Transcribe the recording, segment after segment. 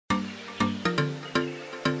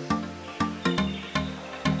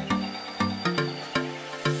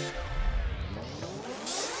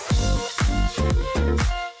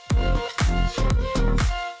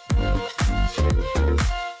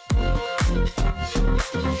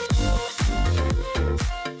Hey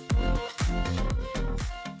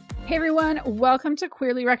everyone, welcome to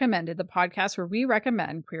Queerly Recommended, the podcast where we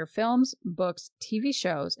recommend queer films, books, TV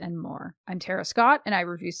shows, and more. I'm Tara Scott, and I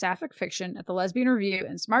review sapphic fiction at the Lesbian Review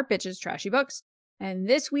and Smart Bitches Trashy Books. And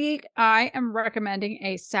this week, I am recommending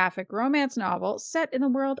a sapphic romance novel set in the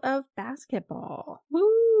world of basketball.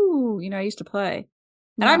 Woo! You know, I used to play.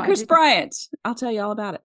 And No, I'm Chris Bryant. I'll tell you all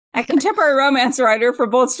about it. A contemporary romance writer for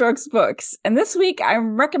Bold Strokes Books. And this week,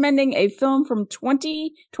 I'm recommending a film from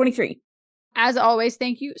 2023. As always,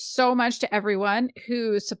 thank you so much to everyone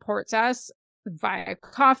who supports us via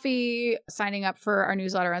coffee, signing up for our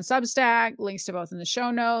newsletter on Substack, links to both in the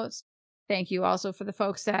show notes. Thank you also for the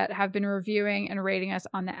folks that have been reviewing and rating us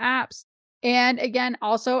on the apps. And again,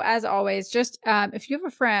 also, as always, just if you have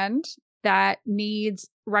a friend that needs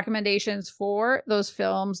recommendations for those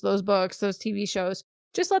films, those books, those TV shows,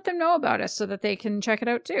 just let them know about us so that they can check it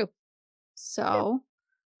out too. So,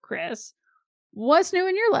 Chris, what's new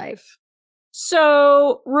in your life?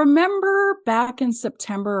 So, remember back in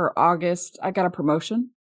September or August, I got a promotion?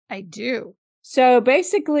 I do. So,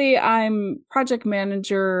 basically, I'm project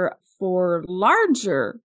manager for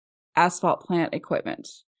larger asphalt plant equipment.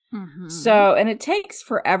 Mm-hmm. So, and it takes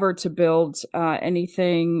forever to build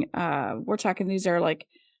anything. We're talking, these are like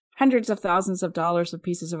hundreds of thousands of dollars of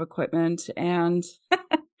pieces of equipment. And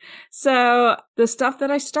so the stuff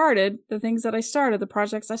that I started, the things that I started, the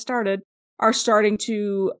projects I started are starting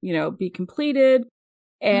to, be completed.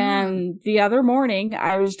 And the other morning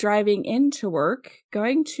I was driving into work,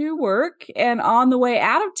 going to work, and on the way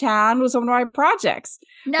out of town was one of my projects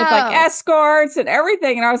with like escorts and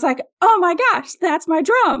everything. And I was like, oh my gosh, that's my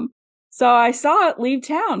drum. So I saw it leave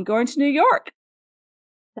town going to New York.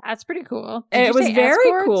 That's pretty cool. It was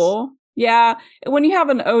very cool. Yeah. When you have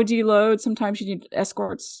an OD load, sometimes you need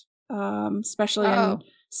escorts, especially in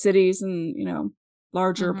cities and,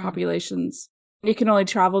 larger populations. You can only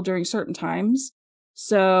travel during certain times.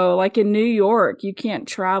 So like in New York, you can't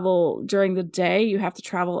travel during the day. You have to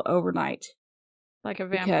travel overnight. Like a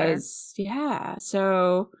vampire.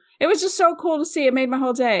 So it was just so cool to see. It made my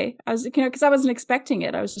whole day. I was, because I wasn't expecting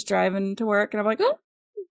it. I was just driving to work and I'm like, oh,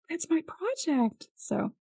 that's my project.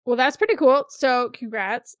 So. Well, that's pretty cool. So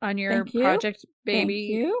congrats on your project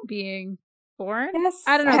baby being born. Yes.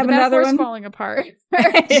 I don't know. The metaphor's falling apart.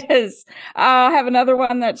 It is. I have another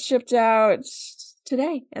one that shipped out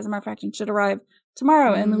today, as a matter of fact, and should arrive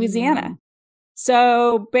tomorrow in Louisiana.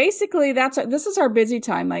 So basically this is our busy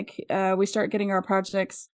time. Like, we start getting our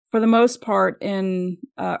projects for the most part in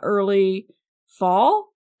early fall,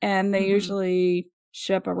 and they usually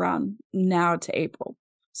ship around now to April.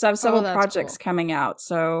 So I have several projects coming out.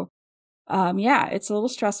 So, it's a little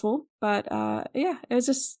stressful, but, it was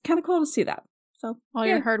just kind of cool to see that. So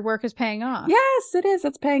your hard work is paying off. Yes, it is.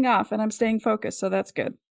 It's paying off, and I'm staying focused. So that's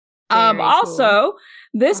good. Also,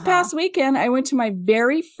 this past weekend, I went to my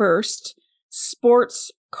very first sports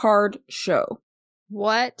card show.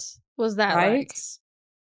 What was that like?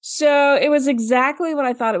 So it was exactly what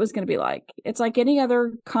I thought it was going to be like. It's like any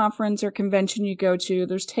other conference or convention you go to.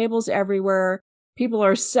 There's tables everywhere. People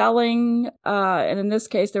are selling, and in this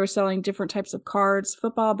case, they were selling different types of cards,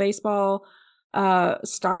 football, baseball,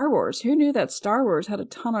 Star Wars. Who knew that Star Wars had a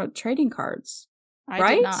ton of trading cards?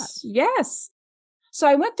 I did not. Yes. So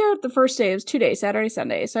I went there the first day. It was 2 days, Saturday,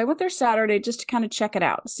 Sunday. So I went there Saturday just to kind of check it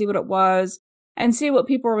out, see what it was, and see what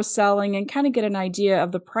people were selling and kind of get an idea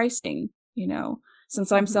of the pricing,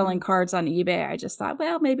 Since I'm selling cards on eBay, I just thought,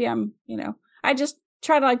 well, maybe I just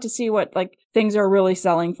try to like to see what like things are really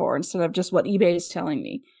selling for instead of just what eBay is telling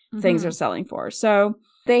me things are selling for. So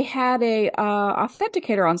they had a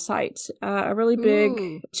authenticator on site, a really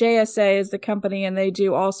big JSA is the company, and they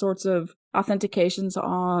do all sorts of authentications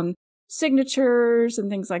on signatures and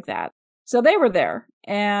things like that. So they were there,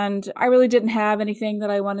 and I really didn't have anything that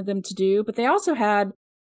I wanted them to do, but they also had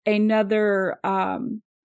another, what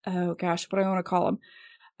do I want to call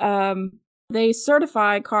them? They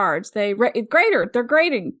certify cards. They're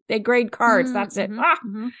grading. They grade cards. That's it.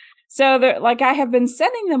 So they're like, I have been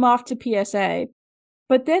sending them off to PSA,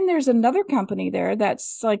 but then there's another company there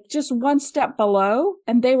that's like just one step below,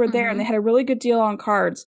 and they were there and they had a really good deal on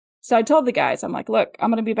cards. So I told the guys, I'm like, look, I'm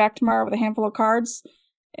going to be back tomorrow with a handful of cards.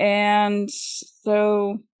 And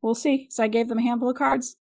so we'll see. So I gave them a handful of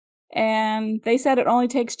cards, and they said it only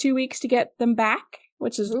takes 2 weeks to get them back,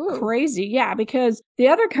 which is crazy. Yeah, because the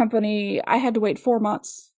other company, I had to wait 4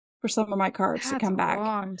 months for some of my cards to come back. That's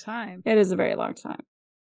a long time. It is a very long time.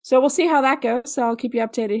 So we'll see how that goes. So I'll keep you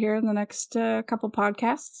updated here in the next couple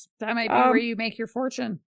podcasts. That might be where you make your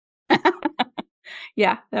fortune.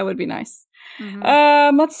 Yeah, that would be nice.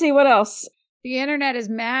 Let's see what else. The internet is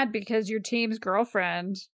mad because your team's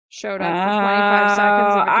girlfriend showed up for 25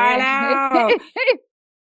 seconds of a game.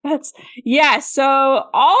 I know. So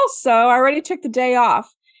also, I already took the day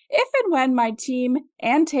off. If and when my team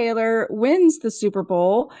and Taylor wins the Super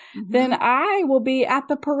Bowl, then I will be at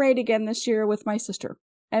the parade again this year with my sister.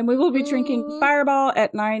 And we will be drinking Fireball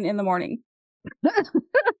at 9 a.m.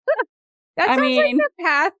 That sounds like the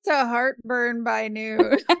path to heartburn by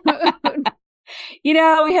noon. We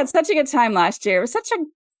had such a good time last year. It was such a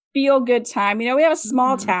feel-good time. We have a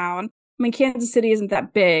small town. I mean, Kansas City isn't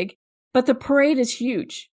that big, but the parade is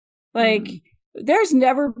huge. There's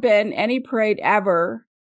never been any parade ever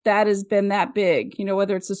that has been that big.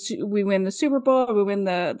 Whether it's we win the Super Bowl or we win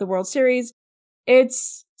the World Series,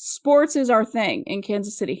 sports is our thing in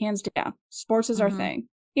Kansas City, hands down. Sports is our thing.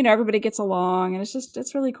 Everybody gets along, and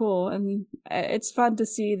it's really cool, and it's fun to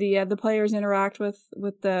see the players interact with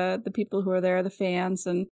the people who are there, the fans,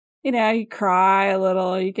 and you cry a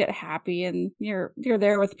little, you get happy, and you're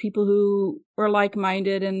there with people who are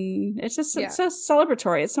like-minded, and it's just it's so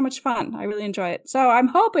celebratory. It's so much fun. I really enjoy it. So I'm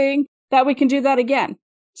hoping that we can do that again.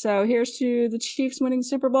 So here's to the Chiefs winning the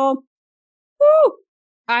Super Bowl. Woo!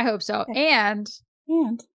 I hope so. And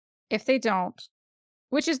if they don't,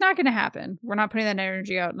 which is not going to happen, we're not putting that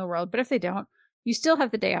energy out in the world, but if they don't, you still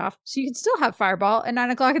have the day off, so you can still have Fireball at 9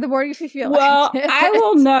 o'clock in the morning if you feel like it. I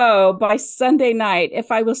will know by Sunday night if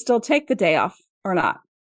I will still take the day off or not.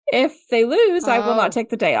 If they lose, I will not take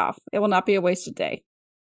the day off. It will not be a wasted day.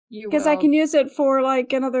 Because I can use it for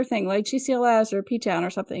like another thing, like GCLS or P-Town or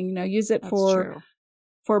something, use it for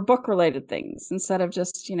book-related things instead of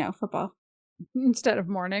just, football. Instead of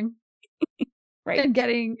morning. Right. And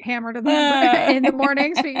getting hammered in the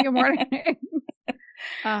morning, speaking of morning.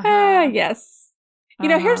 Yes.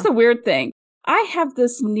 Here's the weird thing. I have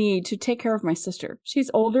this need to take care of my sister. She's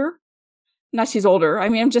older. Not she's older. I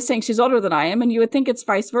mean, I'm just saying she's older than I am, and you would think it's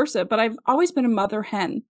vice versa, but I've always been a mother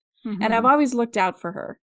hen, and I've always looked out for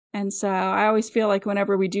her. And so I always feel like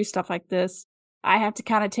whenever we do stuff like this, I have to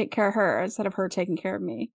kind of take care of her instead of her taking care of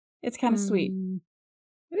me. It's kind of sweet.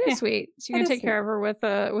 It is sweet. So you can take care of her with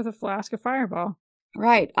a flask of Fireball.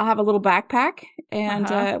 Right. I'll have a little backpack,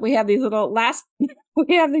 and we have these little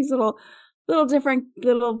different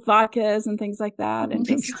little vodkas and things like that. And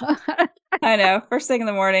I know, first thing in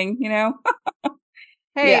the morning,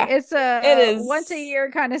 Hey, it is once a year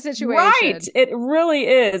kind of situation. Right. It really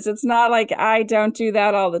is. It's not like I don't do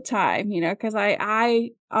that all the time, because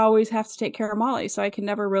I always have to take care of Molly. So I can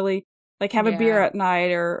never really have a beer at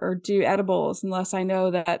night or do edibles unless I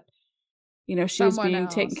know that, she's being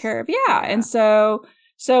taken care of. Yeah. And so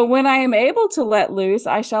when I am able to let loose,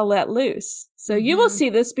 I shall let loose. So you will see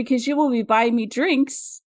this because you will be buying me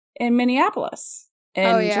drinks in Minneapolis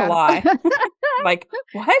in July. Like,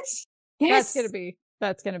 what? Yes.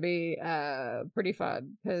 That's gonna be pretty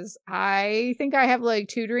fun because I think I have like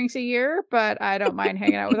 2 drinks a year, but I don't mind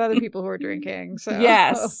hanging out with other people who are drinking. So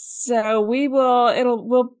yes, so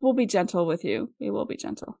we'll be gentle with you. We will be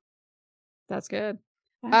gentle. That's good.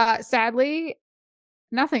 Sadly,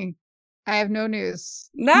 nothing. I have no news.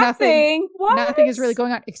 Nothing. What? Nothing is really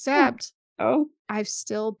going on except I've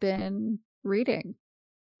still been reading.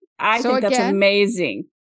 I think that's amazing.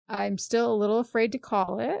 I'm still a little afraid to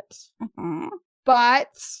call it. But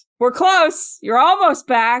we're close. You're almost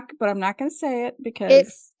back, but I'm not going to say it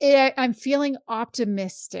because I'm feeling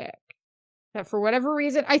optimistic that for whatever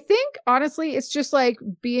reason, I think honestly, it's just like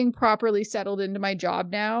being properly settled into my job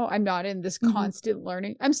now. I'm not in this constant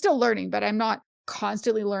learning. I'm still learning, but I'm not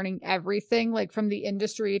constantly learning everything, like from the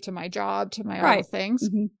industry to my job to my other things.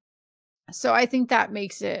 So I think that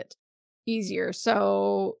makes it easier.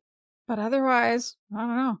 So, but otherwise, I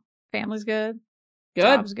don't know. Family's good.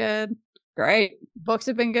 Job's good. Great. Books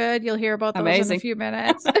have been good. You'll hear about those in a few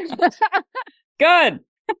minutes. Good.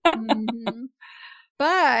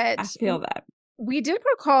 But I feel that. We did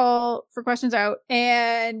put a call for questions out,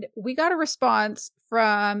 and we got a response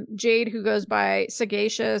from Jade, who goes by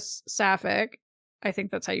Sagacious Sapphic. I think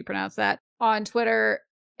that's how you pronounce that, on Twitter.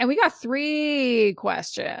 And we got 3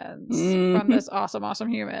 questions from this awesome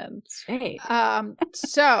human. Hey.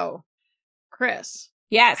 So, Chris.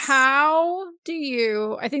 Yes. How do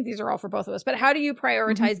you, I think these are all for both of us, but how do you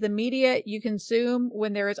prioritize the media you consume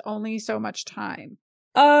when there is only so much time?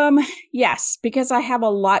 Yes, because I have a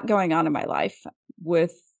lot going on in my life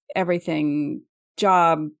with everything,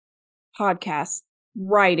 job, podcast,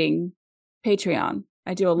 writing, Patreon.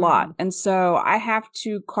 I do a lot. And so I have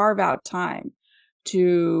to carve out time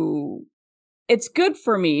it's good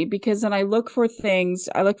for me because then I look for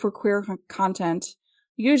queer content.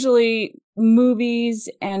 Usually movies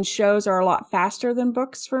and shows are a lot faster than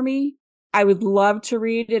books for me. I would love to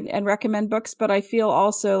read and recommend books, but I feel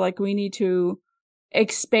also like we need to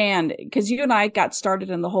expand because you and I got started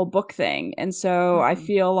in the whole book thing. And so I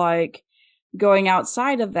feel like going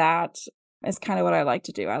outside of that is kind of what I like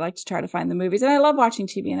to do. I like to try to find the movies, and I love watching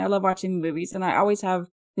TV and I love watching movies, and I always have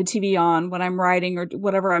the TV on when I'm writing or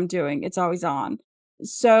whatever I'm doing. It's always on.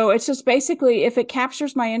 So it's just basically, if it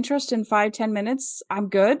captures my interest in 5-10 minutes, I'm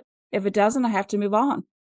good. If it doesn't, I have to move on.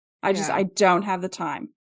 I don't have the time.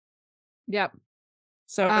 Yep.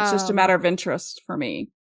 So it's just a matter of interest for me.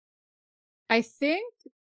 I think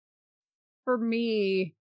for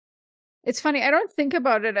me, it's funny. I don't think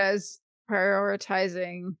about it as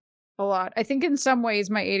prioritizing a lot. I think in some ways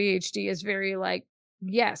my ADHD is very like,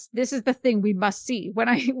 yes, this is the thing we must see when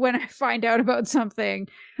I find out about something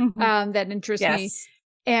that interests me.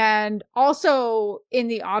 And also in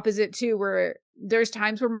the opposite too, where there's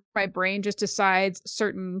times where my brain just decides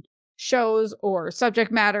certain shows or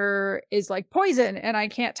subject matter is like poison and I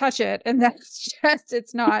can't touch it. And that's just,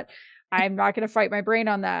 it's not, I'm not going to fight my brain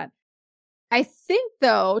on that. I think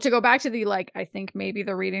though, to go back to the like, I think maybe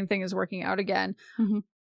the reading thing is working out again.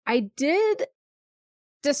 I did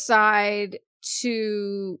decide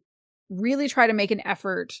to really try to make an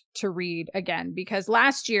effort to read again, because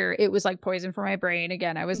last year it was like poison for my brain.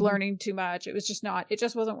 Again, I was learning too much. It was just not, it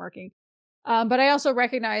just wasn't working. But I also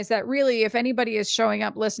recognize that really, if anybody is showing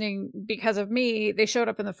up listening because of me, they showed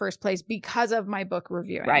up in the first place because of my book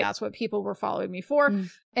reviewing. Right. That's what people were following me for.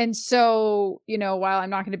 And so, you know, while I'm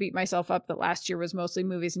not going to beat myself up that last year was mostly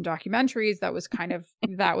movies and documentaries, that was kind of,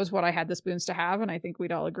 that was what I had the spoons to have. And I think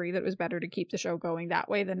we'd all agree that it was better to keep the show going that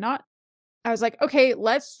way than not. I was like, okay,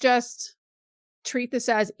 let's just treat this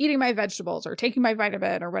as eating my vegetables or taking my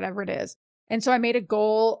vitamin or whatever it is. And so I made a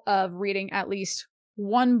goal of reading at least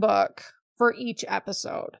one book for each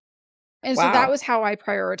episode. And so that was how I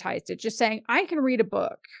prioritized it. Just saying, I can read a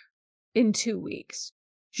book in 2 weeks.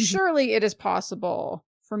 Surely it is possible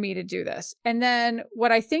for me to do this. And then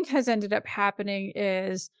what I think has ended up happening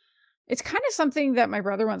is it's kind of something that my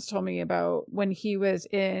brother once told me about when he was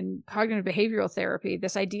in cognitive behavioral therapy,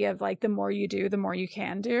 this idea of like, the more you do, the more you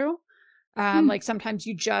can do. Like sometimes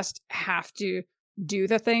you just have to do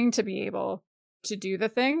the thing to be able to do the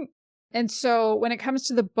thing. And so when it comes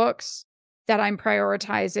to the books that I'm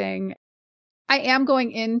prioritizing, I am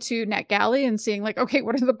going into NetGalley and seeing like, okay,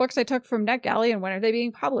 what are the books I took from NetGalley and when are they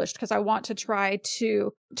being published? Because I want to try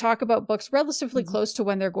to talk about books relatively close to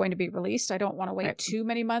when they're going to be released. I don't want to wait too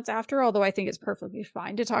many months after, although I think it's perfectly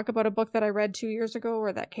fine to talk about a book that I read 2 years ago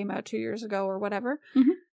or that came out 2 years ago or whatever.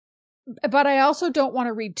 But I also don't want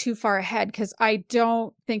to read too far ahead because I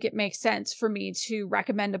don't think it makes sense for me to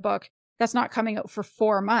recommend a book that's not coming out for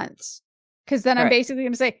 4 months. Because then I'm basically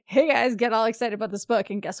going to say, hey guys, get all excited about this book.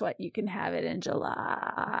 And guess what? You can have it in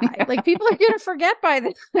July. Like people are going to forget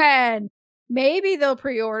by then. Maybe they'll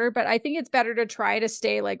pre-order, but I think it's better to try to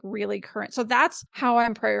stay like really current. So that's how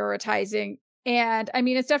I'm prioritizing. And I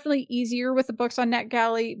mean, it's definitely easier with the books on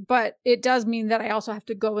NetGalley, but it does mean that I also have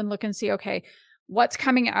to go and look and see, okay, what's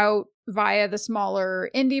coming out via the smaller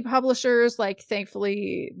indie publishers. Like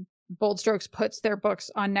thankfully, Bold Strokes puts their books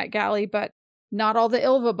on NetGalley, but not all the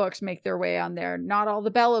Ilva books make their way on there. Not all the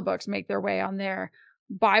Bella books make their way on there.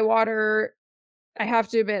 Bywater, I have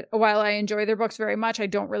to admit, while I enjoy their books very much, I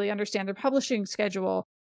don't really understand their publishing schedule,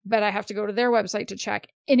 but I have to go to their website to check.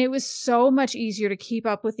 And it was so much easier to keep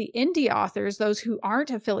up with the indie authors, those who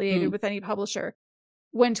aren't affiliated with any publisher,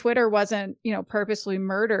 when Twitter wasn't, you know, purposely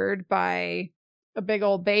murdered by a big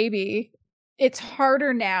old baby. It's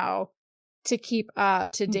harder now to keep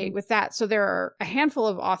up to date with that. So there are a handful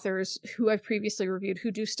of authors who I've previously reviewed who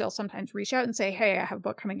do still sometimes reach out and say, hey, I have a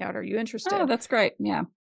book coming out. Are you interested? Oh, that's great. Yeah.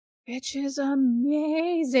 Which is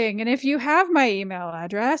amazing. And if you have my email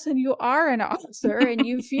address and you are an author and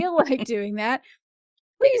you feel like doing that,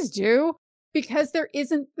 please do, because there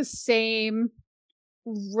isn't the same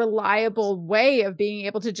reliable way of being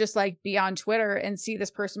able to just like be on Twitter and see this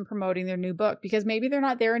person promoting their new book, because maybe they're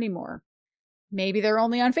not there anymore. Maybe they're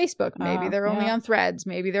only on Facebook. Maybe they're only on Threads.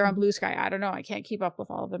 Maybe they're on Blue Sky. I don't know. I can't keep up with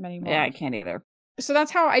all of them anymore. Yeah, I can't either. So that's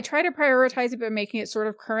how I try to prioritize it by making it sort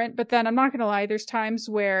of current. But then I'm not going to lie, there's times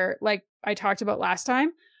where, like I talked about last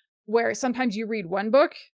time, where sometimes you read one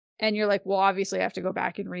book and you're like, well, obviously I have to go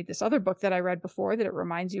back and read this other book that I read before that it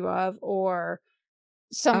reminds you of, or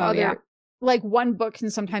some other, like one book can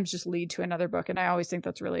sometimes just lead to another book. And I always think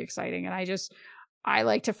that's really exciting. And I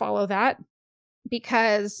like to follow that.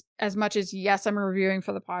 Because as much as, yes, I'm reviewing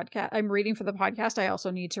for the podcast, I'm reading for the podcast, I also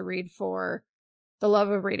need to read for the love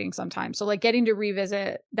of reading sometimes. So like getting to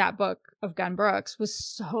revisit that book of Gunn Brooks was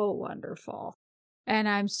so wonderful. And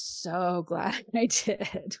I'm so glad I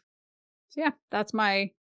did. So yeah, that's my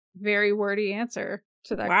very wordy answer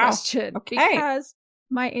to that Wow. question. Okay. Because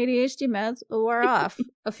my ADHD meds wore off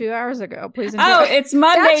a few hours ago. Please enjoy. Oh, it's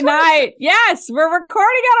Monday night. Yes, we're recording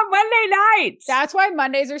on a Monday night. That's why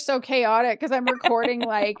Mondays are so chaotic, because I'm recording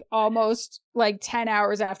like almost like 10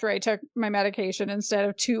 hours after I took my medication instead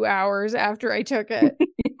of 2 hours after I took it.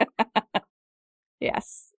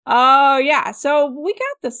 Yes. Oh, yeah. So we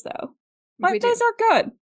got this, though. Mondays are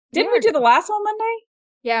good. Didn't we do the last one Monday?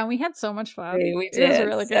 Yeah, and we had so much fun. We did. It was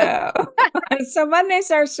really good. So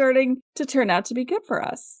Mondays are starting to turn out to be good for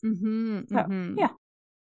us. Yeah.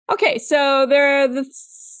 Okay, so the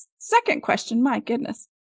second question, my goodness.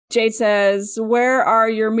 Jade says, where are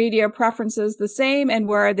your media preferences the same and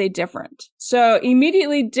where are they different? So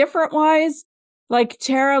immediately different wise, like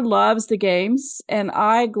Tara loves the games and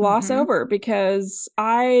I gloss over because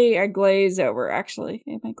I glaze over, actually.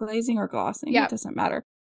 Am I glazing or glossing? It doesn't matter.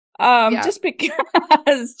 Just because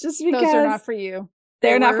those are not for you.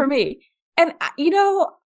 They're not for me. And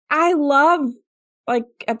I love, like,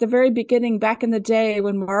 at the very beginning, back in the day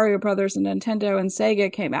when Mario Brothers and Nintendo and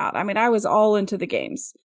Sega came out, I mean, I was all into the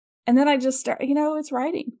games. And then I just started, it's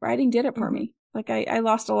writing. Writing did it for me. Like, I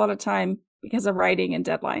lost a lot of time because of writing and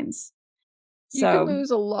deadlines. You can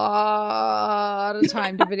lose a lot of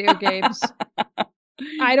time to video games.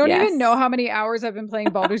 I don't even know how many hours I've been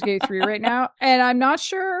playing Baldur's Gate 3 right now, and I'm not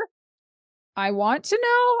sure I want to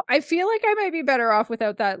know. I feel like I might be better off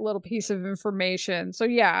without that little piece of information. So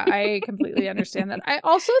yeah, I completely understand that. I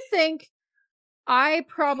also think I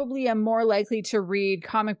probably am more likely to read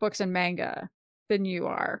comic books and manga than you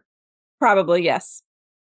are. Probably, yes.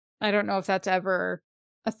 I don't know if that's ever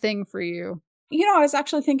a thing for you. I was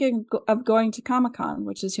actually thinking of going to Comic-Con,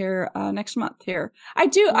 which is here next month here. I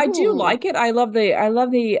do like it. I love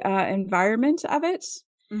the environment of it.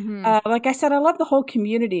 Like I said, I love the whole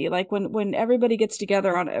community. Like when everybody gets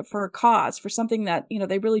together for a cause, for something that,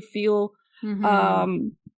 they really feel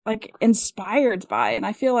like inspired by. And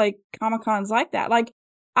I feel like Comic-Con's like that. Like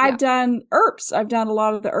I've done ERPs. I've done a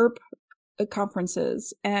lot of the ERP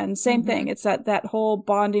conferences, and same thing. It's that whole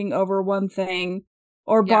bonding over one thing.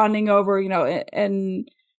 Or bonding over, and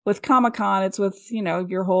with Comic-Con, it's with,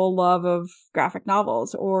 your whole love of graphic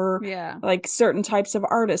novels or like certain types of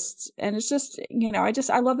artists. And it's just,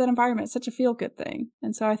 I love that environment. It's such a feel good thing.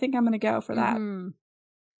 And so I think I'm going to go for that.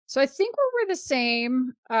 So I think we're the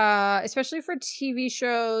same, especially for TV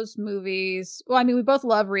shows, movies. Well, I mean, we both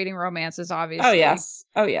love reading romances, obviously. Oh, yes.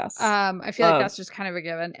 I feel like that's just kind of a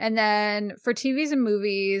given. And then for TVs and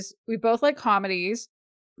movies, we both like comedies.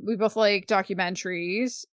 We both like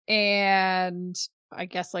documentaries and I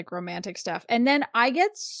guess like romantic stuff. And then I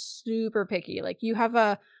get super picky. Like you have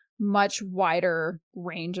a much wider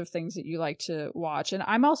range of things that you like to watch. And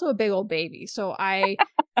I'm also a big old baby. So I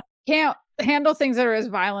can't handle things that are as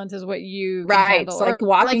violent as what you can handle. It's like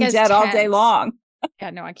Walking Dead all day long. Yeah,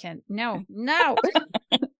 no, I can't. No.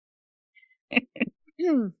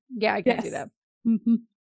 Yeah, I can't do that.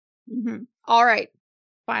 All right.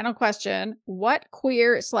 Final question. What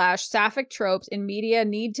queer/sapphic tropes in media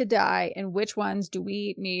need to die, and which ones do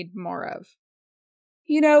we need more of?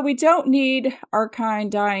 We don't need our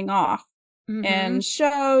kind dying off. And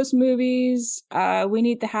shows, movies, we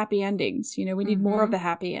need the happy endings. We need more of the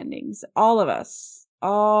happy endings. All of us. The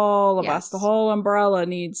whole umbrella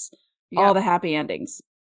needs all the happy endings.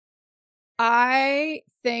 I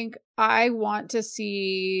think I want to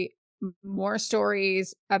see more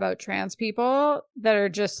stories about trans people that are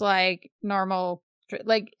just like normal,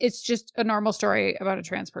 like it's just a normal story about a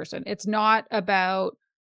trans person. It's not about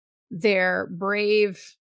their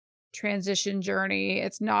brave transition journey.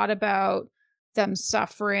 It's not about them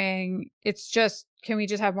suffering. It's just, can we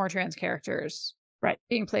just have more trans characters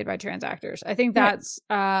being played by trans actors? I think that's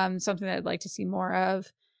something that I'd like to see more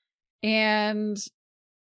of. And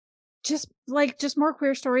just more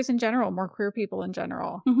queer stories in general, more queer people in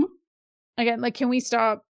general. Again, like, can we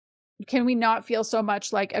not feel so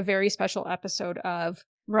much like a very special episode of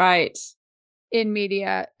in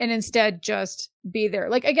media and instead just be there?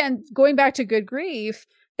 Like, again, going back to Good Grief,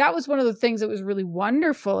 that was one of the things that was really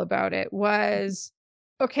wonderful about it was,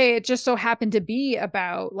 okay, it just so happened to be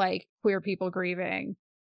about like queer people grieving,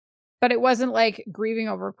 but it wasn't like grieving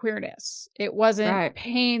over queerness. It wasn't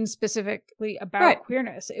pain specifically about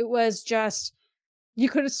queerness. It was just, you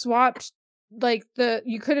could have swapped like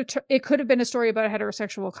it could have been a story about a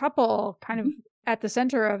heterosexual couple kind of at the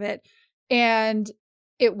center of it, and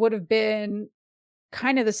it would have been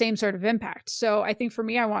kind of the same sort of impact. So I think for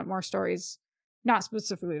me, I want more stories, not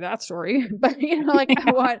specifically that story, but like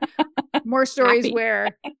I want more stories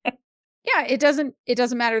where it doesn't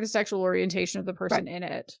matter the sexual orientation of the person in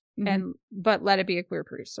it, but let it be a queer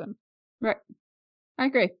person. I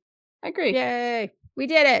agree. I agree. Yay. We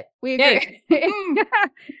did it. We Yay. agree.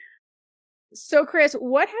 So, Chris,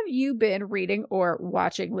 what have you been reading or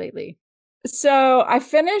watching lately? So I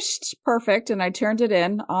finished Perfect and I turned it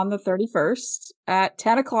in on the 31st at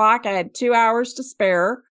 10 o'clock. I had 2 hours to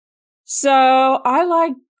spare. So I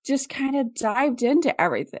like just kind of dived into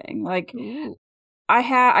everything. Like Ooh.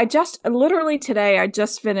 I just literally today, I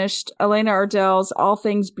just finished Elena Ardell's All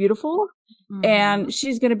Things Beautiful. And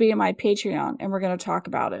she's going to be in my Patreon and we're going to talk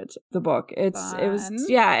about it, the book. It was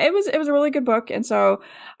a really good book. And so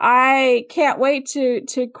I can't wait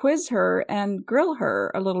to quiz her and grill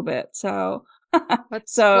her a little bit. So,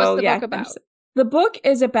 what's the book about? The book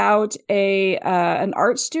is about an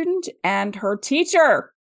art student and her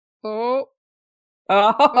teacher. There's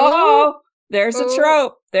a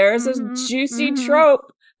trope. There's a juicy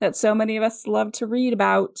trope that so many of us love to read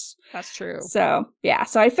about. That's true. So, yeah.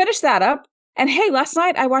 So I finished that up. And hey, last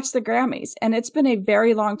night I watched the Grammys, and it's been a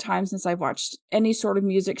very long time since I've watched any sort of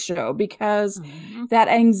music show because my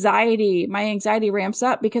anxiety ramps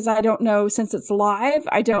up because I don't know, since it's live,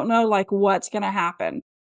 I don't know like what's going to happen.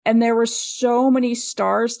 And there were so many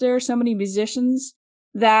stars there, so many musicians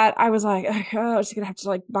that I was like, oh, I'm just going to have to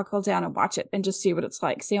like buckle down and watch it and just see what it's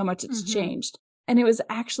like, see how much it's changed. And it was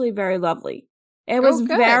actually very lovely. It was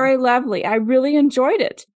very lovely. I really enjoyed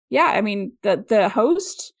it. Yeah. I mean, the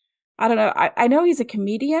host, I don't know. I know he's a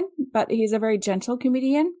comedian, but he's a very gentle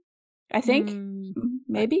comedian. I think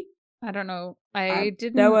maybe. I don't know. I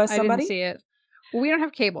didn't see it. Well, we don't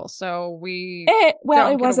have cable, so it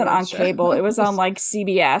wasn't on cable. It was on like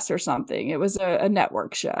CBS or something. It was a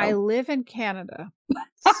network show. I live in Canada,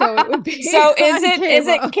 so it would be. So is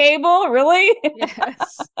it cable? Really?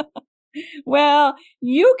 Yes. Well,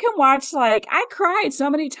 you can watch. Like I cried so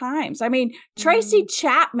many times. I mean, Tracy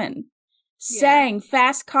Chapman sang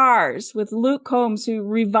Fast Cars with Luke Combs, who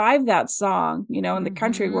revived that song, in the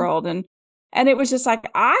country world. And it was just like,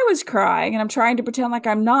 I was crying and I'm trying to pretend like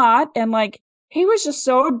I'm not. And like, he was just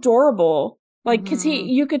so adorable. Like, cause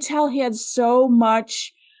you could tell he had so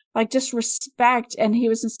much like just respect and he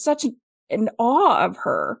was in such an awe of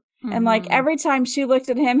her. And like every time she looked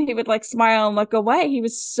at him, he would like smile and look away. He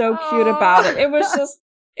was so cute about it.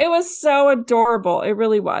 It was so adorable. It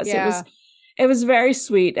really was. Yeah. It was very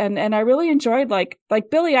sweet. And I really enjoyed like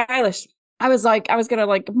Billie Eilish. I was going to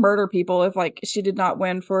like murder people if like she did not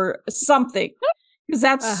win for something. Because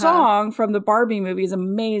that song from the Barbie movie is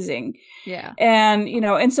amazing. Yeah. And,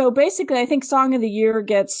 and so basically I think Song of the Year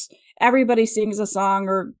gets everybody sings a song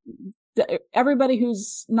or everybody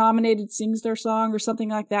who's nominated sings their song or something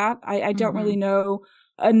like that. I don't really know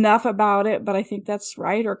enough about it, but I think that's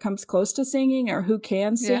right, or comes close to singing, or who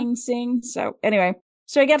can sing. So anyway,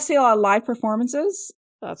 so I got to see a lot of live performances.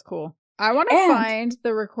 That's cool. I want to find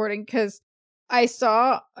the recording because I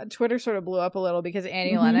saw Twitter sort of blew up a little because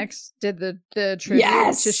Annie Lennox did the tribute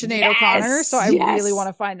to Sinead O'Connor. So I really want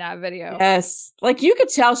to find that video. Yes. Like you could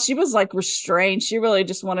tell she was like restrained. She really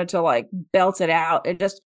just wanted to like belt it out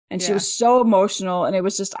and she was so emotional. And it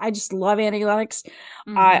was just, I just love Annie Lennox.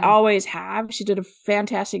 I always have. She did a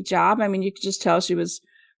fantastic job. I mean, you could just tell she was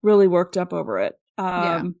really worked up over it.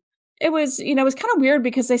 It was, it was kind of weird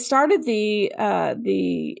because they started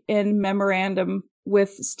the in memorandum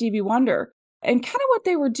with Stevie Wonder. And kind of what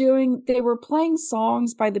they were doing, they were playing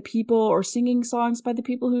songs by the people or singing songs by the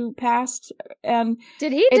people who passed. And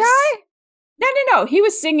did he die? No. He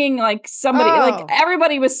was singing like somebody, like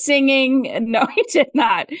everybody was singing. No, he did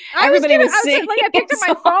not. Everybody was singing. I picked up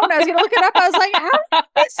my phone. I was going to look it up. I was like, how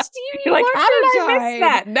did Stevie Wonder how did I miss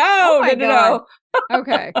that? No.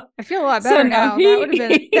 Okay. I feel a lot better now. That would have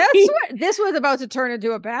been, this was about to turn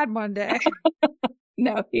into a bad Monday.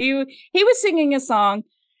 No, he was singing a song.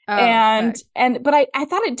 But I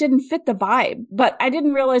thought it didn't fit the vibe, but I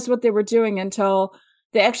didn't realize what they were doing until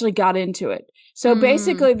they actually got into it. So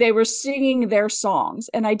basically they were singing their songs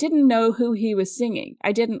and I didn't know who he was singing.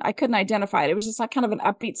 I couldn't identify it. It was just like kind of an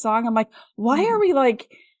upbeat song. I'm like, why are we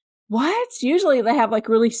like, what? Usually they have like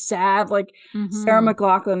really sad, like Sarah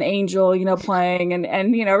McLachlan Angel, playing and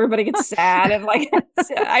everybody gets sad and like,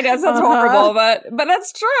 I know it sounds horrible, but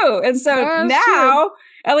that's true. And so now,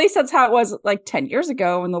 at least that's how it was like 10 years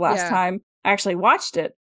ago when the last time I actually watched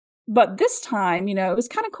it. But this time, it was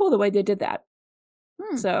kind of cool the way they did that.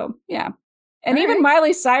 So, yeah. And even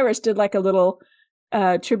Miley Cyrus did like a little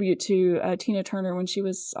tribute to Tina Turner when she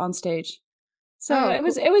was on stage. So it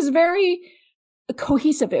was very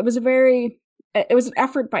cohesive. It was an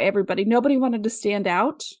effort by everybody. Nobody wanted to stand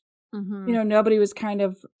out. Nobody was kind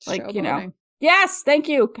of like, yes, thank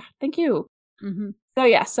you. God, thank you. So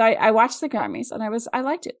yeah, so I watched the Grammys and I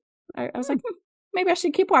liked it. I was like, maybe I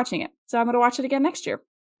should keep watching it. So I'm going to watch it again next year.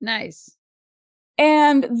 Nice.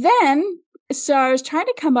 And then, so I was trying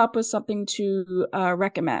to come up with something to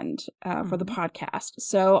recommend for the podcast.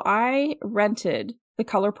 So I rented The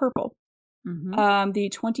Color Purple, the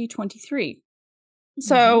 2023.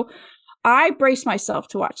 So I braced myself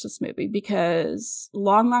to watch this movie because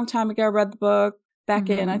long time ago, I read the book back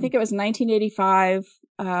in, I think it was 1985.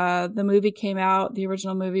 The movie came out, the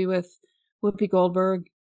original movie with Whoopi Goldberg.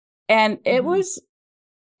 And it was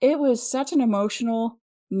such an emotional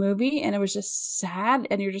movie, and it was just sad.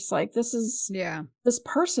 And you're just like, this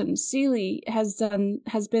person, Celie, has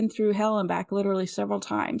been through hell and back literally several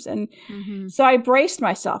times. And so I braced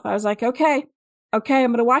myself. I was like, okay, I'm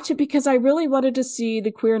going to watch it because I really wanted to see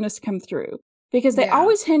the queerness come through, because they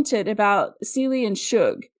always hinted about Celie and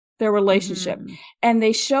Shug, their relationship. And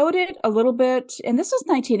they showed it a little bit. And this was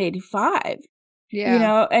 1985, you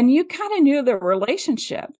know, and you kind of knew their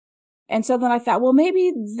relationship. And so then I thought, well,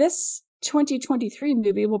 maybe this 2023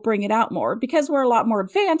 movie will bring it out more, because we're a lot more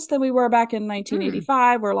advanced than we were back in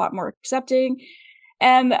 1985. We're a lot more accepting.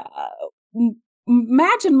 And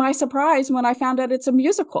imagine my surprise when I found out it's a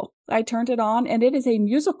musical. I turned it on and it is a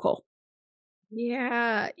musical.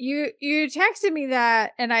 Yeah. You texted me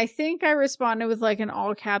that, and I think I responded with like an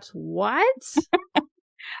all caps, what?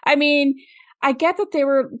 I mean, I get that they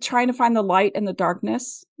were trying to find the light in the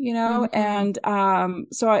darkness, you know, and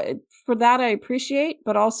so for that I appreciate,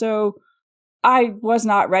 but also I was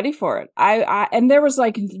not ready for it. And there was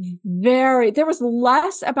like there was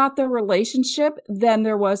less about the relationship than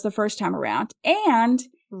there was the first time around. And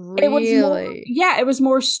really? It was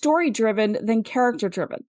more story driven than character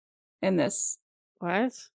driven in this.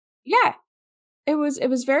 What? Yeah. It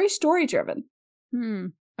was very story driven.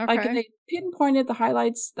 Okay. Like they pinpointed the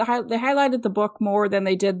highlights. They highlighted the book more than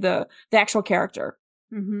they did the actual character.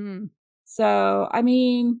 So, I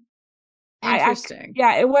mean, interesting.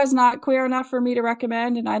 It was not queer enough for me to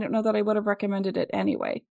recommend, and I don't know that I would have recommended it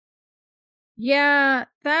anyway. Yeah,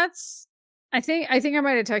 I think I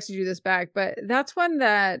might have texted you this back, but that's one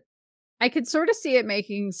that I could sort of see it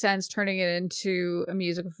making sense turning it into a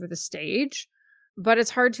musical for the stage, but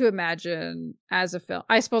it's hard to imagine as a film.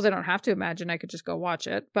 I suppose I don't have to imagine, I could just go watch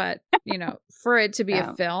it, but you know, for it to be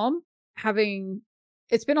a film,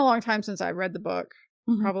 it's been a long time since I read the book,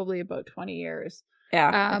 probably about 20 years.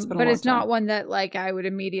 Yeah, but it's not one that like I would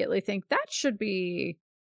immediately think that should be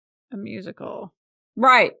a musical.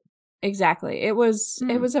 Right. Exactly. It was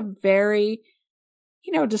a very,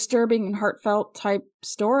 you know, disturbing and heartfelt type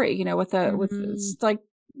story, you know, with it's like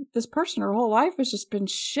this person, her whole life has just been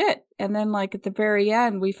shit. And then like at the very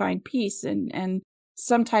end, we find peace and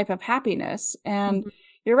some type of happiness. And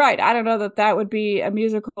you're right. I don't know that would be a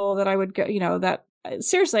musical that I would go, you know, that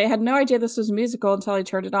seriously, I had no idea this was a musical until I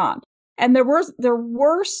turned it on. And there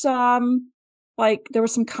were some, like, there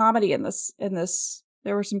was some comedy in this.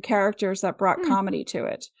 There were some characters that brought comedy to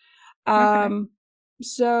it.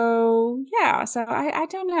 So yeah, so I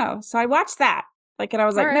don't know. So I watched that, like, and I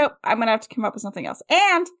was like, nope, I'm going to have to come up with something else.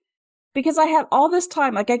 And because I had all this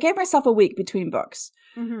time, like I gave myself a week between books.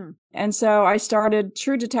 And so I started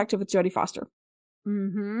True Detective with Jodie Foster.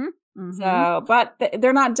 So, but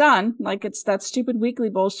they're not done. Like, it's that stupid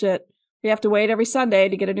weekly bullshit. We have to wait every Sunday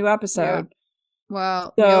to get a new episode. Yeah.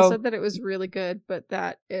 Well, Neil said that it was really good, but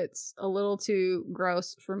that it's a little too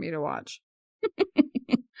gross for me to watch.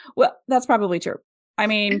 Well, that's probably true. I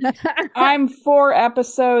mean, I'm 4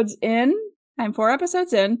 episodes in. And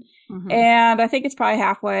I think it's probably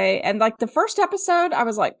halfway. And like the first episode, I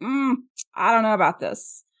was like, I don't know about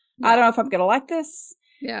this. I don't know if I'm going to like this.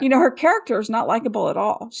 Yeah. You know, her character is not likable at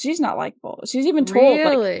all. She's not likable. She's even told,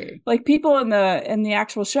 like people in the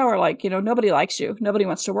actual show are like, you know, nobody likes you. Nobody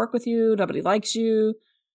wants to work with you. Nobody likes you.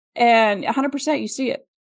 And 100% you see it.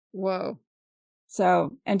 Whoa.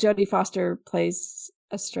 So, and Jodie Foster plays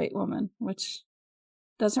a straight woman, which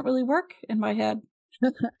doesn't really work in my head.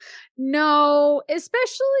 No,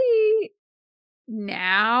 especially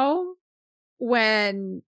now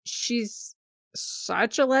when she's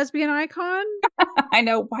such a lesbian icon. I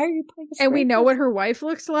know. Why are you playing a straight And we know person? what her wife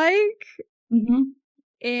looks like.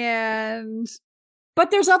 And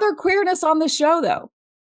but there's other queerness on the show, though.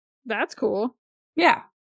 That's cool. Yeah.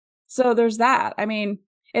 So there's that. I mean,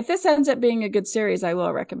 if this ends up being a good series, I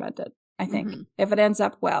will recommend it, I think, if it ends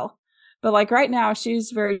up well. But like right now,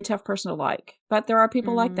 she's a very tough person to like. But there are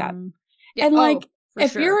people like that. Yeah. And like,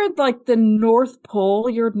 if you're in like the North Pole,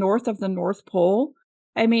 you're north of the North Pole.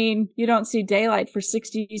 I mean, you don't see daylight for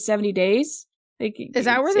 60, 70 days. Like, is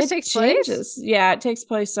that where this takes place? Yeah, it takes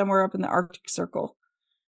place somewhere up in the Arctic Circle.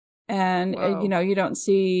 And, you know, you don't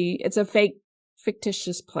see, it's a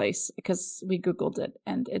fictitious place because we Googled it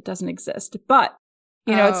and it doesn't exist. But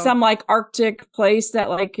You know, it's Oh, some like Arctic place that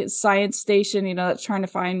like is science station, you know, that's trying to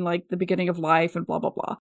find like the beginning of life and blah, blah,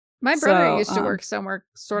 blah. my brother So, used to work somewhere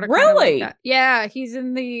sort of kind of like really? that. Yeah, he's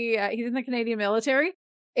in the Canadian military,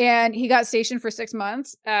 and he got stationed for 6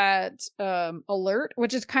 months at Alert,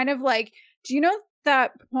 which is kind of like, do you know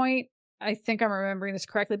that point? I think I'm remembering this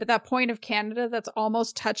correctly, but that point of Canada that's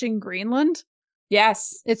almost touching Greenland.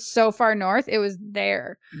 Yes. It's so far north. It was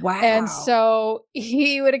there. And Wow. so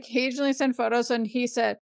he would occasionally send photos, and he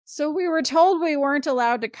said, so we were told we weren't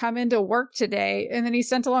allowed to come into work today. And then he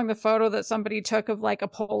sent along the photo that somebody took of like a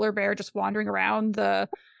polar bear just wandering around I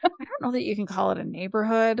don't know that you can call it a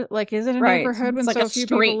neighborhood. Like, is it a Right. neighborhood when It's like so a few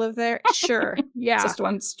people street. live there? Sure. It's Yeah. just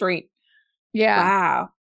one street. Yeah. Wow.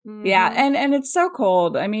 Yeah. Mm-hmm. And it's so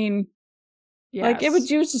cold. I mean, like it would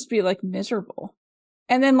Yes. just be like miserable.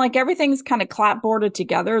 And then like everything's kind of clapboarded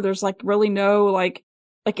together. There's like really no like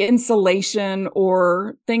insulation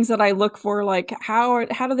or things that I look for, like how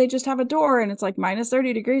do they just have a door and it's like minus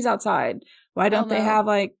 30 degrees outside? Why Hell don't they no. have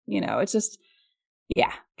like, you know, it's just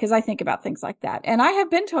yeah, because I think about things like that. And I have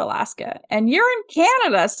been to Alaska, and you're in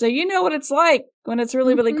Canada, so you know what it's like when it's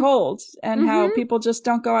really, really Mm-hmm. cold and how Mm-hmm. people just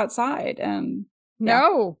don't go outside. And yeah.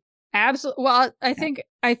 No, absolutely. Well, Yeah.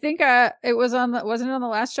 I think it was wasn't it on the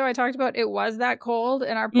last show I talked about? It was that cold,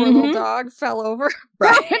 and our poor little Mm-hmm. dog fell over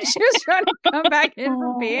Right. when she was trying to come back in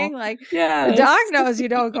from Oh, being like, the dog yes. knows you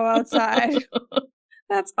don't go outside.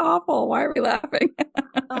 That's awful. Why are we laughing?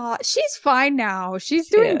 She's fine now. She's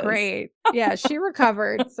She doing is. great. Yeah, she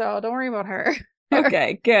recovered, so don't worry about her.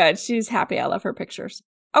 Okay, good. She's happy. I love her pictures.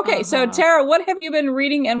 Okay, so Uh-huh. Tara, what have you been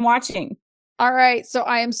reading and watching? All right, so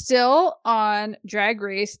I am still on Drag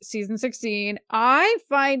Race season 16. I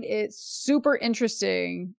find it super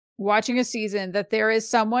interesting watching a season that there is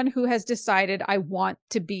someone who has decided, I want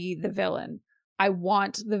to be the villain. I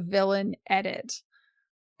want the villain edit.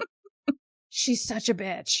 She's such a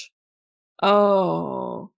bitch.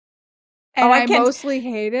 Oh. And Oh, I I can't. mostly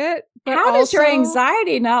hate it, but How does your also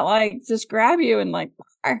anxiety not like just grab you and like,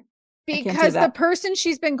 I can't do because the that. person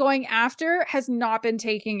she's been going after has not been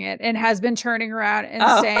taking it and has been turning around and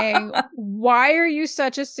Oh. saying, why are you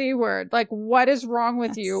such a C word? Like, what is wrong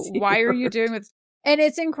with you? Why are you doing this? And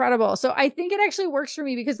it's incredible. So I think it actually works for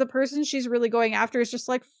me because the person she's really going after is just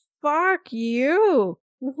like, fuck you.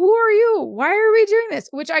 Who are you? Why are we doing this?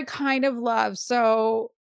 Which I kind of love.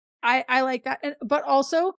 So I like that. But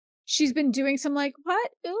also, she's been doing some like,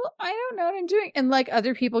 what? Ooh, I don't know what I'm doing. And like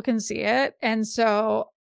other people can see it. And so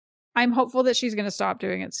I'm hopeful that she's going to stop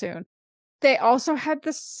doing it soon. They also had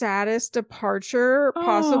the saddest departure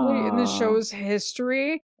possibly in the Oh. show's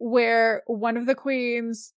history, where one of the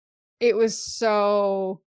queens, it was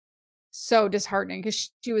so disheartening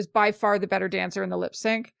because she was by far the better dancer in the lip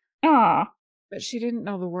sync, Oh. but she didn't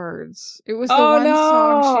know the words. It was the Oh one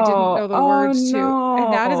song she didn't no. know the Oh words to,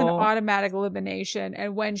 and that is an no. automatic elimination.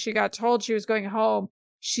 And when she got told she was going home,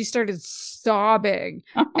 she started sobbing,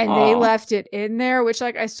 and they Oh left it in there, which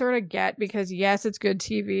like I sort of get because yes, it's good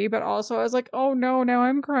TV, but also I was like, oh no, now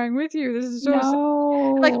I'm crying with you. This is so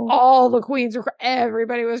sad. Like no. all the queens were,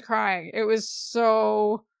 everybody was crying. It was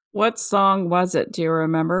so What song was it? Do you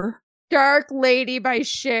remember? Dark Lady by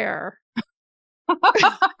Cher.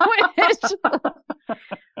 Which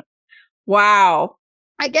Wow.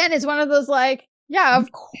 again is one of those like, yeah,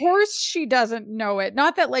 of course she doesn't know it.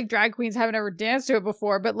 Not that like drag queens haven't ever danced to it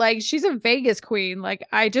before, but like she's a Vegas queen. Like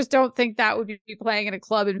I just don't think that would be playing in a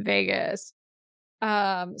club in Vegas.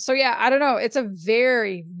 So yeah, I don't know. It's a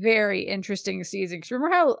very, very interesting season. Cause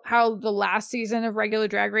remember how the last season of regular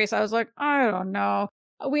Drag Race, I was like, I don't know.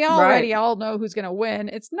 We already Right. all know who's gonna win.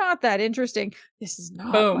 It's not that interesting. This is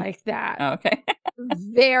not Boom. like that. Okay.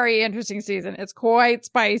 Very interesting season. It's quite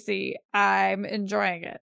spicy. I'm enjoying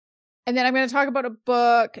it. And then I'm going to talk about a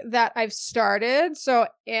book that I've started. So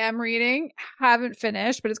am reading, haven't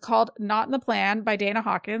finished, but it's called Not in the Plan by Dana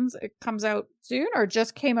Hawkins. It comes out soon or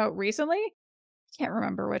just came out recently. Can't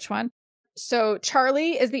remember which one. So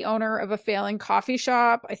Charlie is the owner of a failing coffee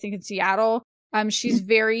shop, I think in Seattle. She's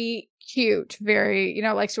very cute, very,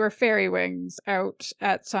 likes to wear fairy wings out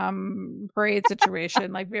at some parade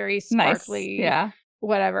situation, like very Nice. sparkly, Yeah.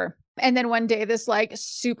 whatever. And then one day this like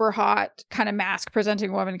super hot kind of mask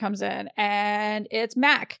presenting woman comes in, and it's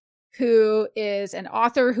Mac, who is an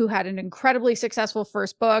author who had an incredibly successful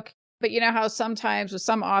first book. But you know how sometimes with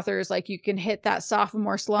some authors, like you can hit that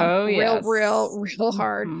sophomore slump real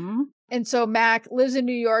hard. Mm-hmm. And so Mac lives in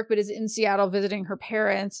New York, but is in Seattle visiting her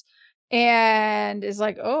parents and is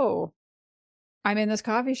like, oh, I'm in this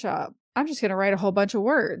coffee shop. I'm just going to write a whole bunch of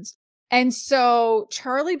words. And so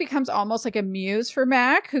Charlie becomes almost like a muse for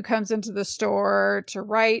Mac, who comes into the store to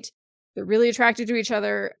write. They're really attracted to each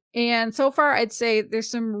other. And so far, I'd say there's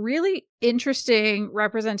some really interesting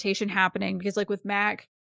representation happening because, like with Mac,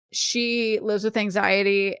 she lives with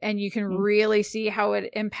anxiety, and you can really see how it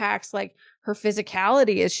impacts like her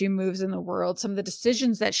physicality as she moves in the world, some of the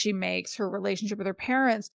decisions that she makes, her relationship with her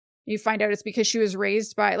parents. You find out it's because she was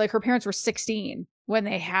raised by, like, her parents were 16 when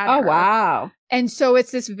they had her. Oh, wow. And so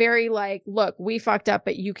it's this very like, look, we fucked up,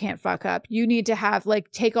 but you can't fuck up. You need to have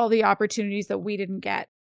like, take all the opportunities that we didn't get.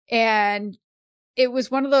 And it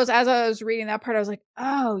was one of those, as I was reading that part, I was like,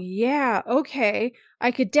 oh yeah, okay.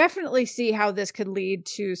 I could definitely see how this could lead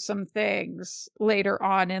to some things later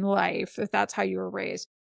on in life, if that's how you were raised.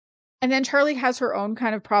 And then Charlie has her own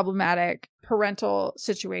kind of problematic parental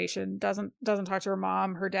situation. Doesn't talk to her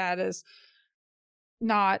mom. Her dad is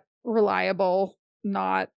not reliable,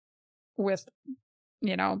 not with,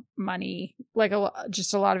 you know, money, like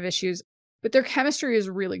just a lot of issues. But their chemistry is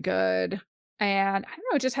really good. And I don't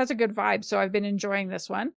know, it just has a good vibe. So I've been enjoying this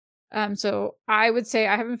one. So I would say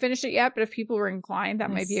I haven't finished it yet, but if people were inclined, that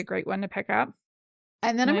might be a great one to pick up.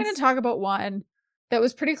 And then I'm going to talk about one that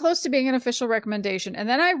was pretty close to being an official recommendation. And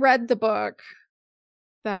then I read the book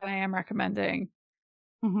that I am recommending.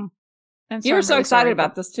 Mm-hmm. And so you were so excited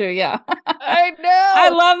about this too. Yeah. I know. I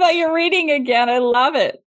love that you're reading again. I love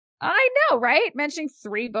it. I know, right? Mentioning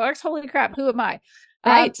 3 books. Holy crap. Who am I?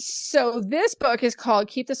 Right. So this book is called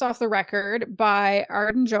Keep This Off the Record by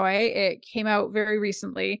Arden Joy. It came out very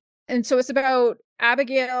recently. And so it's about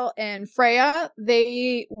Abigail and Freya.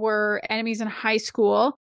 They were enemies in high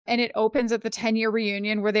school. And it opens at the 10-year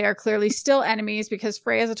reunion where they are clearly still enemies because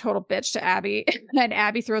Freya's a total bitch to Abby. And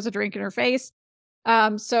Abby throws a drink in her face.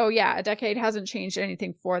 So yeah, a decade hasn't changed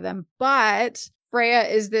anything for them. But Freya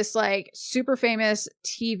is this like super famous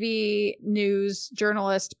TV news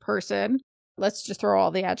journalist person. Let's just throw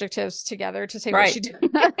all the adjectives together to say what she did.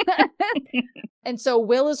 And so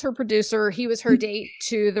Will is her producer. He was her date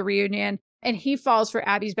to the reunion. And he falls for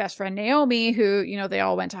Abby's best friend, Naomi, who, you know, they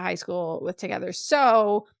all went to high school with together.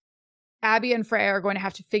 So Abby and Freya are going to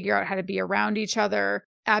have to figure out how to be around each other.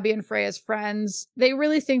 Abby and Freya's friends, they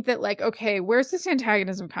really think that like, okay, where's this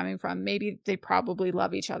antagonism coming from? Maybe they probably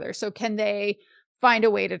love each other. So can they find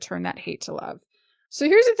a way to turn that hate to love? So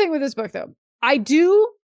here's the thing with this book, though. I do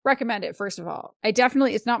recommend it, first of all.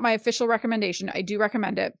 It's not my official recommendation. I do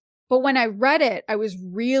recommend it. But when I read it, I was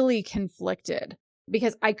really conflicted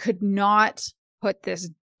because I could not put this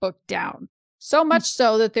book down. So much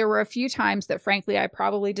so that there were a few times that, frankly, I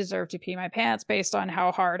probably deserved to pee my pants based on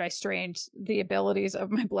how hard I strained the abilities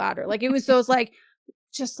of my bladder. Like, it was those, like,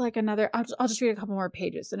 just like another, I'll just read a couple more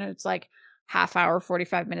pages. And it's like half hour,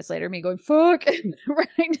 45 minutes later, me going, fuck,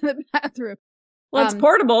 running to the bathroom. Well, it's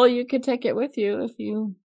portable. You could take it with you if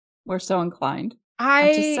you were so inclined.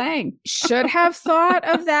 I'm just saying. Should have thought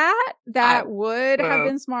of that. That would have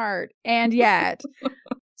been smart. And yet,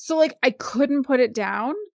 so like, I couldn't put it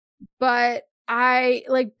down, but I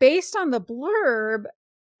like, based on the blurb,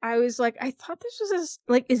 I was like, I thought this was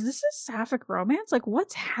is this a sapphic romance? Like,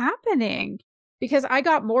 what's happening? Because I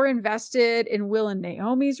got more invested in Will and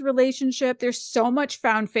Naomi's relationship. There's so much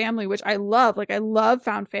found family, which I love. Like, I love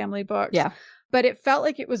found family books. Yeah. But it felt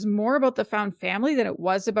like it was more about the found family than it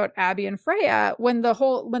was about Abby and Freya, when the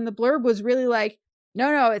blurb was really like,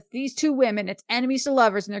 no, it's these 2 women, it's enemies to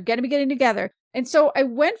lovers, and they're going to be getting together. And so I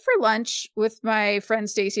went for lunch with my friend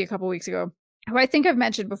Stacy a couple weeks ago, who I think I've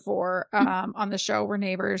mentioned before on the show. We're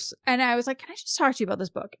neighbors. And I was like, can I just talk to you about this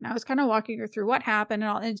book? And I was kind of walking her through what happened and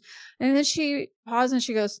all. And then she paused and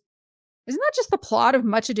she goes, isn't that just the plot of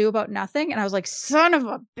Much Ado About Nothing? And I was like, son of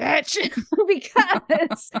a bitch,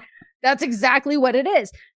 because that's exactly what it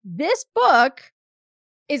is. This book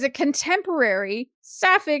is a contemporary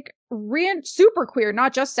sapphic, super queer,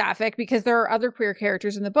 not just sapphic, because there are other queer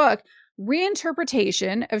characters in the book,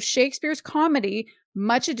 reinterpretation of Shakespeare's comedy,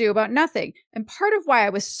 Much Ado About Nothing. And part of why I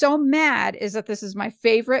was so mad is that this is my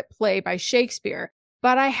favorite play by Shakespeare,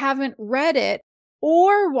 but I haven't read it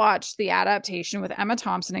or watched the adaptation with Emma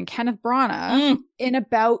Thompson and Kenneth Branagh in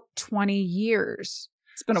about 20 years.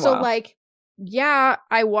 It's been a while. So like, yeah,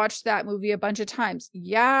 I watched that movie a bunch of times.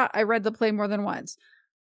 Yeah, I read the play more than once.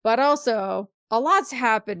 But also, a lot's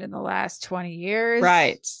happened in the last 20 years.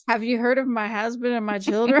 Right. Have you heard of My Husband and My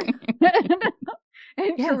Children?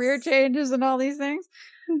 And career changes and all these things.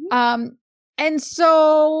 Mm-hmm. And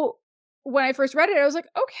so when I first read it, I was like,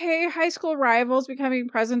 okay, high school rivals becoming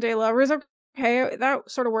present day lovers. Okay, that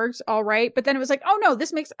sort of works all right. But then it was like, oh no,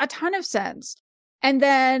 this makes a ton of sense. And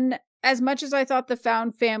then, as much as I thought the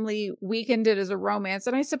found family weakened it as a romance,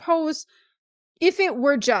 and I suppose if it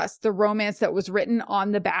were just the romance that was written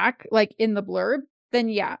on the back, like in the blurb, then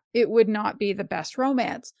yeah, it would not be the best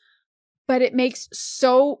romance. But it makes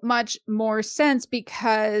so much more sense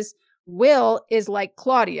because Will is like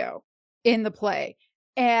Claudio in the play,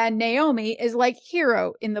 and Naomi is like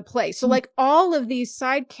Hero in the play. So like all of these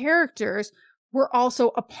side characters were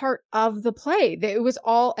also a part of the play. It was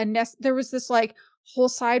all there was this like whole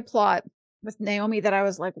side plot with Naomi that I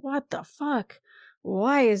was like, what the fuck?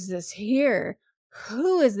 Why is this here?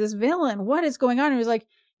 Who is this villain? What is going on? And it was like,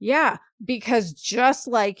 yeah, because just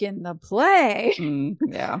like in the play,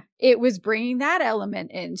 yeah, it was bringing that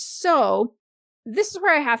element in. So this is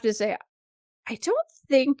where I have to say, I don't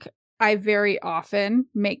think I very often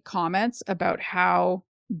make comments about how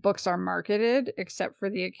books are marketed, except for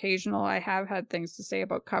the occasional I have had things to say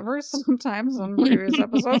about covers sometimes on previous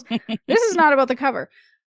episodes. This is not about the cover.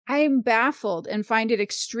 I am baffled and find it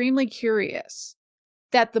extremely curious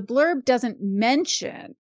that the blurb doesn't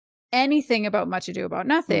mention anything about Much Ado About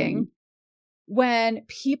Nothing when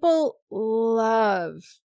people love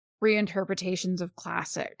reinterpretations of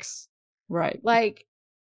classics. Right. Like,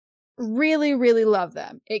 really, really love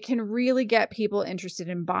them. It can really get people interested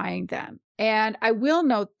in buying them. And I will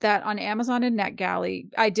note that on Amazon and NetGalley,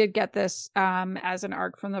 I did get this as an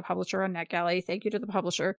ARC from the publisher on NetGalley. Thank you to the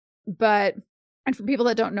publisher. And for people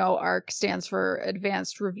that don't know, ARC stands for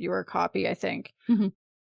Advanced Reviewer Copy, I think.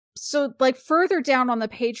 So like further down on the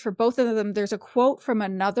page for both of them, there's a quote from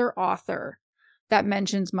another author that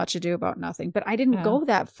mentions Much Ado About Nothing. But I didn't go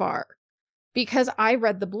that far because I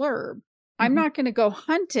read the blurb. I'm not going to go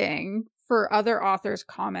hunting for other authors'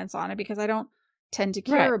 comments on it because I don't tend to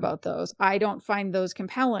care about those. I don't find those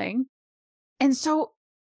compelling. And so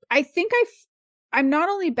I think I'm not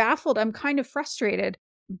only baffled, I'm kind of frustrated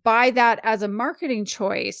by that as a marketing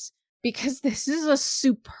choice because this is a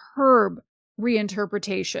superb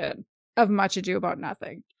reinterpretation of Much Ado About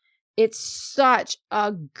Nothing. It's such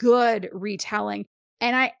a good retelling.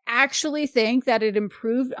 And I actually think that it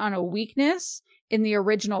improved on a weakness in the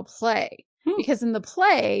original play. Because in the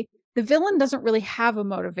play, the villain doesn't really have a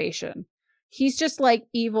motivation. He's just like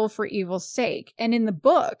evil for evil's sake. And in the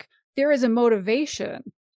book, there is a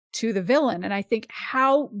motivation to the villain. And I think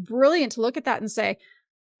how brilliant to look at that and say,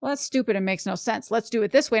 well, that's stupid and makes no sense. Let's do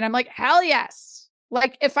it this way. And I'm like, hell yes.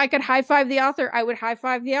 Like if I could high five the author, I would high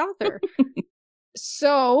five the author.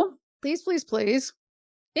 So please, please, please,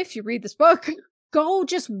 if you read this book, go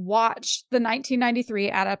just watch the 1993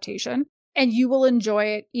 adaptation. And you will enjoy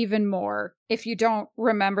it even more if you don't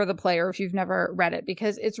remember the play or if you've never read it,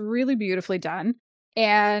 because it's really beautifully done.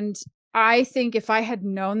 And I think if I had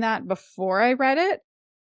known that before I read it,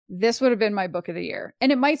 this would have been my book of the year.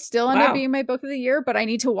 And it might still end up being my book of the year, but I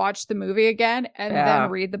need to watch the movie again and then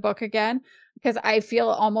read the book again, because I feel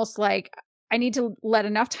almost like I need to let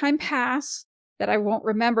enough time pass that I won't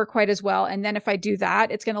remember quite as well. And then if I do that,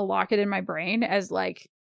 it's going to lock it in my brain as like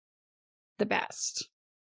the best.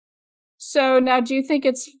 So now, do you think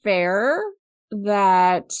it's fair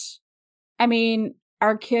that, I mean,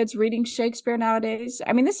 are kids reading Shakespeare nowadays?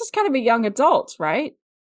 I mean, this is kind of a young adult, right?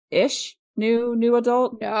 Ish? New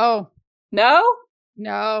adult? No.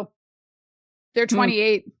 They're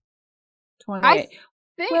 28. 28. I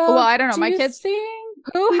think, well, I don't know. My kids,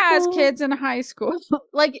 who has kids in high school?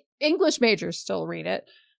 Like English majors still read it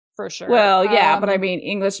for sure. Well, yeah, but I mean,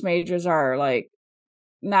 English majors are like,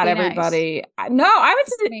 not everybody. Nice. No, I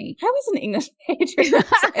was an English major. It's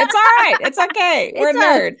all right. It's okay. We're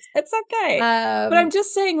nerds. It's okay. But I'm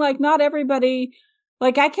just saying, like, not everybody.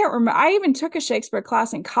 Like, I can't remember. I even took a Shakespeare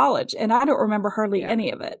class in college, and I don't remember hardly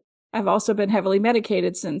any of it. I've also been heavily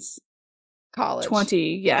medicated since college.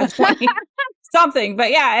 20 something.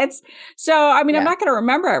 But yeah, it's so. I mean, I'm not going to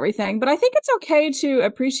remember everything, but I think it's okay to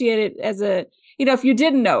appreciate it as a. You know, if you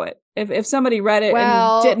didn't know it. If somebody read it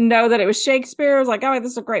and didn't know that it was Shakespeare, it was like, oh,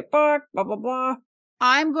 this is a great book, blah, blah, blah.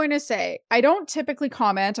 I'm going to say, I don't typically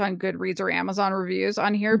comment on Goodreads or Amazon reviews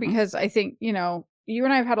on here because I think, you know, you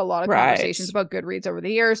and I have had a lot of conversations about Goodreads over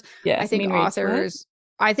the years. Yes, I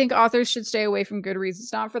think authors should stay away from Goodreads.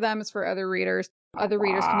 It's not for them. It's for other readers. Other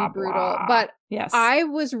readers can be brutal. But I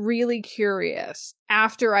was really curious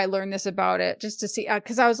after I learned this about it, just to see,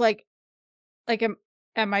 because I was like,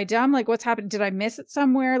 am I dumb? Like, what's happened? Did I miss it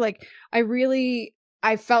somewhere? Like,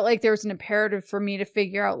 I felt like there was an imperative for me to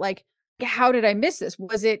figure out, like, how did I miss this?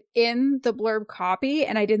 Was it in the blurb copy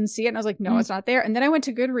and I didn't see it? And I was like, no, it's not there. And then I went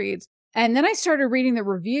to Goodreads and then I started reading the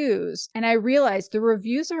reviews and I realized the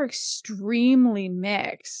reviews are extremely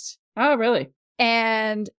mixed. Oh, really?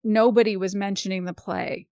 And nobody was mentioning the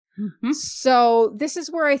play. So this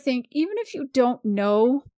is where I think, even if you don't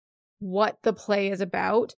know what the play is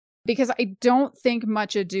about, because I don't think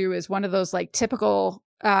Much Ado is one of those like typical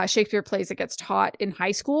Shakespeare plays that gets taught in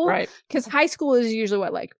high school. Right. Because high school is usually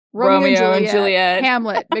what, like Romeo and Juliet,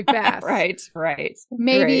 Hamlet, Macbeth. Right.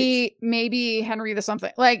 Maybe Henry the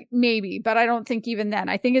something. Like, maybe, but I don't think even then.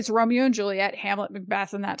 I think it's Romeo and Juliet, Hamlet,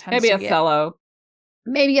 Macbeth, and that tends maybe to be Othello.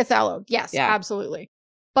 Maybe Othello. Yes, absolutely.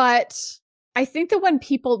 But I think that when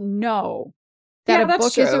people know that a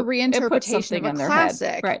book is a reinterpretation of a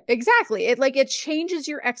classic, right? Exactly. It changes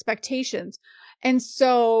your expectations. And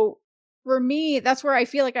so for me, that's where I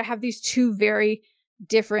feel like I have these two very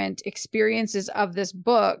different experiences of this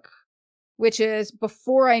book, which is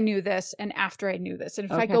before I knew this and after I knew this. And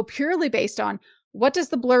if I go purely based on what does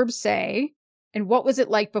the blurb say and what was it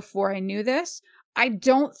like before I knew this, I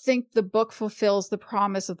don't think the book fulfills the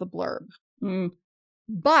promise of the blurb.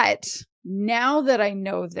 But now that I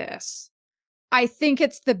know this, I think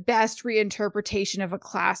it's the best reinterpretation of a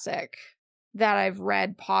classic that I've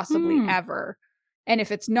read possibly ever. And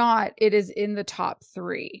if it's not, it is in the top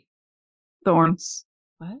 3. Thorns.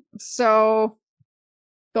 What? So,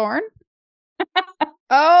 Thorn?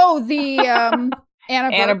 Oh, the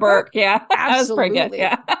Anna Burke. Yeah. Absolutely. That was pretty good.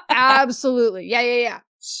 Yeah. Absolutely. Yeah.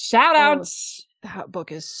 Shout outs. That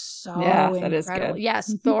book is so incredible. That is good.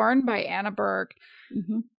 Yes, Thorn by Anna Burke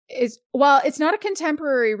is, well, it's not a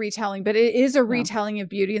contemporary retelling, but it is a retelling of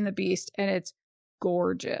Beauty and the Beast, and it's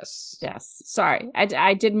gorgeous. Yes. Sorry.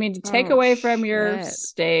 I didn't mean to take away from your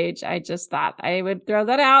stage. I just thought I would throw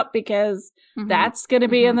that out because that's going to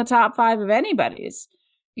be in the top 5 of anybody's.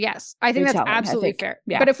 Yes. I think that's absolutely fair.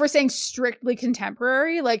 Yeah. But if we're saying strictly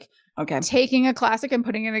contemporary, like taking a classic and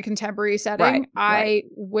putting it in a contemporary setting, I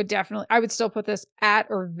would still put this at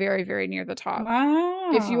or very, very near the top.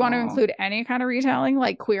 Wow. If you want to include any kind of retelling,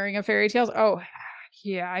 like Queering of Fairy Tales,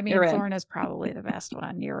 yeah, I mean, Thorn is probably the best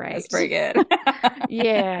one. You're right. That's pretty good.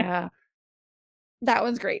 Yeah. That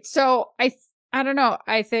one's great. So I don't know.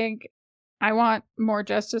 I think I want more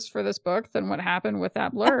justice for this book than what happened with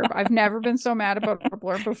that blurb. I've never been so mad about a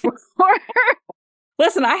blurb before.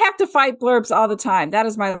 Listen, I have to fight blurbs all the time. That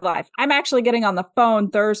is my life. I'm actually getting on the phone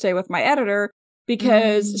Thursday with my editor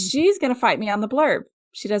because she's going to fight me on the blurb.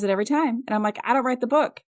 She does it every time. And I'm like, I don't write the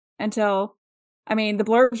book until... I mean, the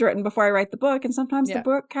blurb's written before I write the book, and sometimes the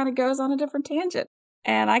book kind of goes on a different tangent.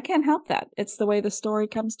 And I can't help that. It's the way the story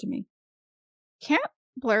comes to me. Can't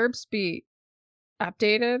blurbs be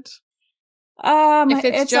updated? If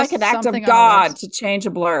it's like an act of God to change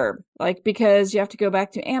a blurb. Like, because you have to go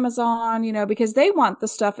back to Amazon, because they want the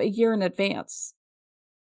stuff a year in advance.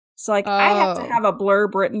 So, like, I have to have a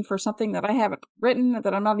blurb written for something that I haven't written,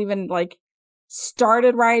 that I'm not even, like,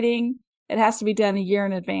 started writing. It has to be done a year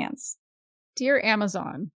in advance. Dear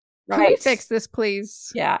Amazon, can we fix this,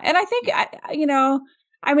 please? Yeah. And I think,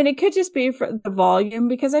 I mean, it could just be for the volume,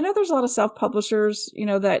 because I know there's a lot of self-publishers,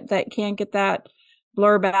 that can get that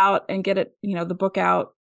blurb out and get it, the book out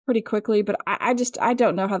pretty quickly. But I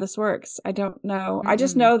don't know how this works. I don't know. I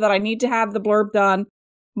just know that I need to have the blurb done.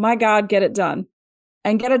 My God, get it done.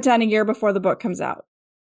 And get it done a year before the book comes out.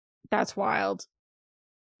 That's wild.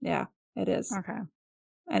 Yeah, it is. Okay.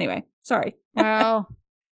 Anyway, sorry. Well...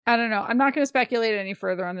 I don't know. I'm not going to speculate any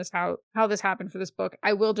further on this, how this happened for this book.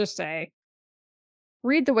 I will just say,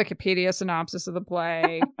 read the Wikipedia synopsis of the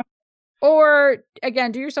play. Or,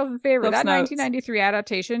 again, do yourself a favor. That 1993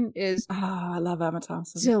 adaptation is... Oh, I love Emma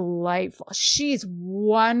Thompson. Delightful. She's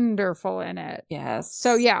wonderful in it. Yes.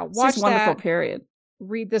 So, yeah, watch that. Wonderful, period.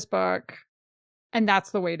 Read this book. And that's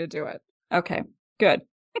the way to do it. Okay, good.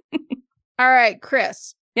 All right,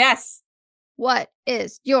 Chris. Yes. What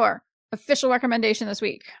is your official recommendation this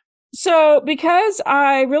week? So, because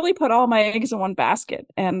I really put all my eggs in one basket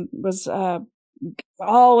and was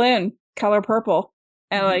all in Color Purple,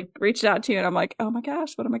 and reached out to you, and I'm like, oh my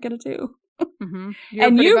gosh, what am I gonna do?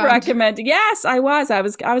 And you recommended, yes, I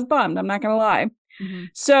was bummed. I'm not gonna lie.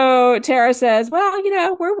 So Tara says, well, you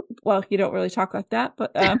don't really talk like that,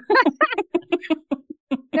 but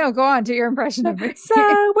no, go on, do your impression of me. So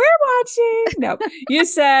we're watching. No,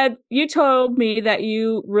 you told me that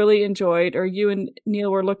you really enjoyed, or you and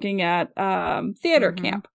Neil were looking at theater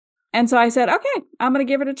camp. And so I said, okay, I'm going to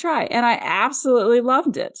give it a try. And I absolutely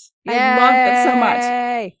loved it. Yay! I loved it so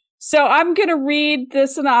much. So I'm going to read the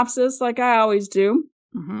synopsis like I always do.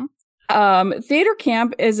 Theater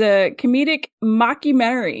Camp is a comedic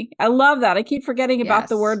mockumentary. I love that. I keep forgetting about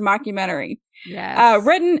the word mockumentary. Yes.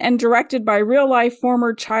 Written and directed by real-life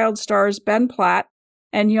former child stars Ben Platt.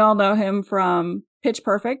 And you all know him from Pitch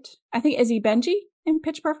Perfect. I think, is he Benji in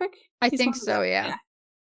Pitch Perfect? I think so, yeah.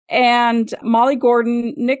 And Molly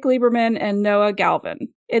Gordon, Nick Lieberman, and Noah Galvin.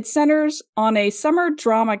 It centers on a summer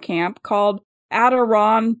drama camp called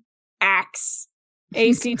Adirondack ACTS,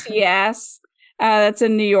 ACTS, that's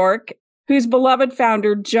in New York, whose beloved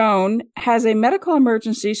founder, Joan, has a medical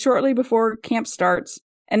emergency shortly before camp starts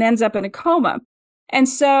and ends up in a coma. And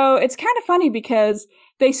so it's kind of funny because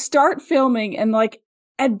they start filming and like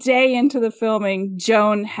a day into the filming,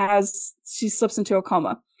 Joan she slips into a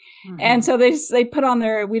coma. Mm-hmm. And so they put on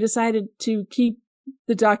there, we decided to keep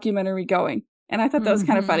the documentary going. And I thought that was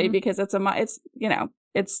kind of funny because it's not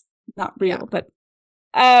real, but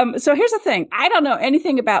so here's the thing. I don't know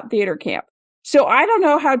anything about theater camp. So I don't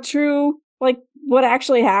know how true, like what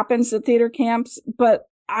actually happens at theater camps, but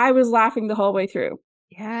I was laughing the whole way through.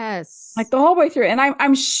 Yes. Like the whole way through. And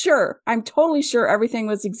I'm totally sure everything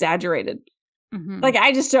was exaggerated. Mm-hmm. Like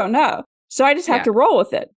I just don't know. So I just have to roll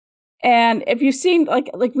with it. And if you've seen, like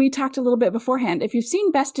we talked a little bit beforehand, if you've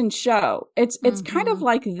seen Best in Show, it's kind of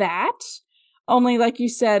like that. Only, like you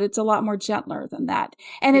said, it's a lot more gentler than that.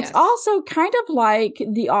 And it's also kind of like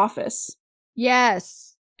The Office.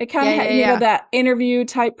 Yes. It kind of, you know, that interview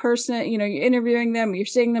type person, you know, you're interviewing them, you're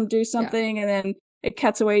seeing them do something, and then it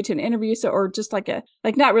cuts away to an interview. So, or just like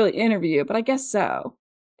not really interview, but I guess so.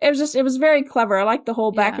 It was very clever. I like the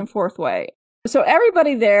whole back and forth way. So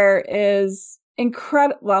everybody there is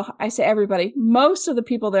incredible. Well, I say everybody. Most of the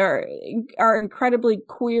people there are incredibly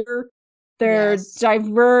queer. They're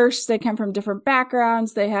diverse. They come from different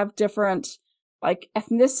backgrounds. They have different like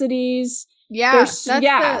ethnicities. Yeah.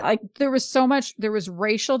 There was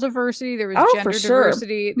racial diversity. There was gender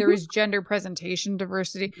diversity. There was gender presentation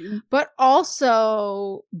diversity, but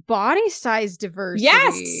also body size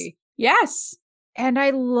diversity. Yes. And I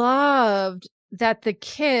loved that the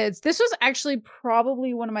kids, this was actually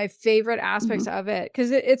probably one of my favorite aspects of it. Cause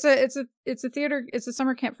it's a theater, it's a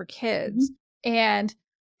summer camp for kids. And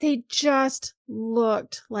they just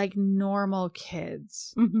looked like normal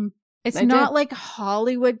kids. It's not like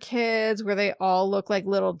Hollywood kids where they all look like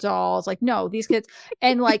little dolls. Like, no, these kids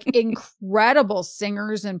and like incredible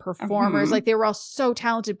singers and performers. Like they were all so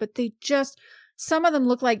talented, but some of them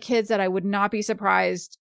look like kids that I would not be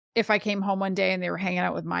surprised if I came home one day and they were hanging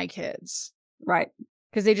out with my kids. Right.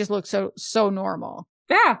 Because they just look so normal.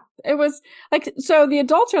 Yeah. It was like, so the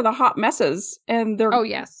adults are the hot messes and they're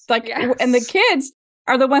and the kids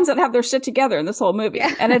are the ones that have their shit together in this whole movie.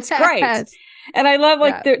 And it's great. And I love,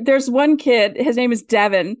 like, there's one kid, his name is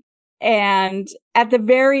Devin. And at the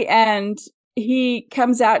very end, he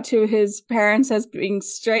comes out to his parents as being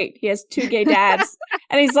straight. He has 2 gay dads.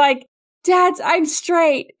 And he's like, Dads, I'm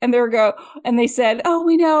straight. And they said, oh,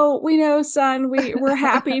 we know, son, we're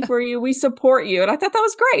happy for you. We support you. And I thought that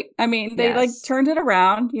was great. I mean, they like turned it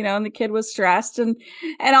around, you know, and the kid was stressed. And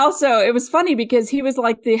also it was funny because he was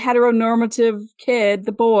like the heteronormative kid,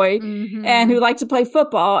 the boy, and who liked to play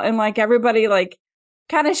football. And like everybody like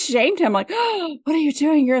kind of shamed him like, oh, what are you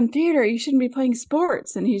doing? You're in theater. You shouldn't be playing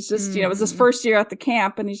sports. And he's just, you know, it was his first year at the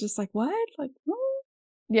camp. And he's just like, what? Like, what?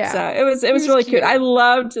 Yeah. So it was really cute. I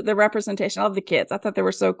loved the representation. I love the kids. I thought they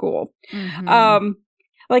were so cool.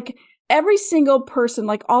 Like every single person,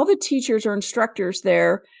 like all the teachers or instructors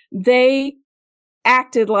there, they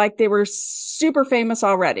acted like they were super famous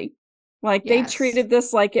already. Like they treated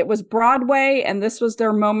this like it was Broadway and this was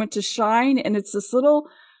their moment to shine. And it's this little,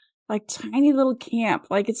 like tiny little camp.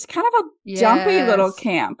 Like it's kind of a jumpy little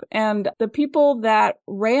camp. And the people that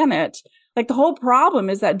ran it, like the whole problem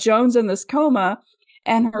is that Joan's in this coma.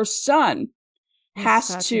 And her son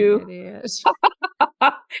has to,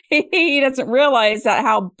 he doesn't realize that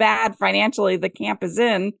how bad financially the camp is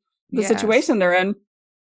in, the situation they're in.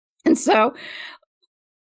 And so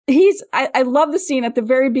I love the scene at the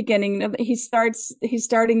very beginning. He's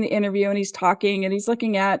starting the interview and he's talking and he's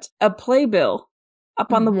looking at a playbill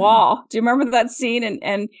up on the wall. Do you remember that scene?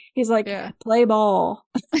 And he's like, play ball.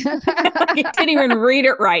 Like, he didn't even read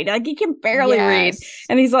it right. Like he can barely read.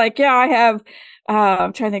 And he's like, yeah, I have,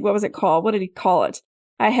 I'm trying to think, what was it called? What did he call it?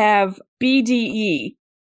 I have BDE.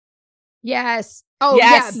 Yes. Oh,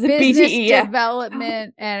 yes, the Business BDE,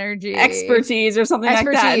 Development Energy. Expertise or something like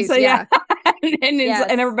that. And so,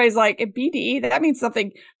 and everybody's like, BDE, that means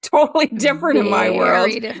something totally different in my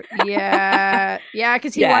world. Yeah. Yeah,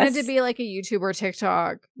 because he wanted to be like a YouTuber,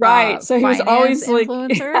 TikTok. Right. So he was always like...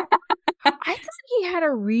 influencer. I think he had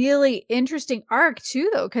a really interesting arc, too,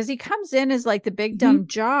 though, because he comes in as like the big dumb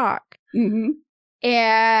jock.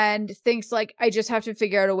 And thinks like, I just have to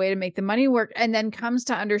figure out a way to make the money work, and then comes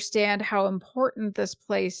to understand how important this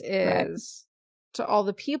place is to all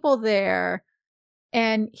the people there.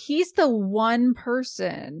 And he's the one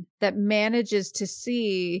person that manages to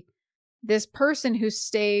see this person who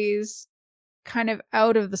stays kind of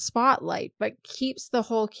out of the spotlight, but keeps the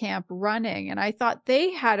whole camp running. And I thought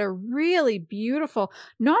they had a really beautiful,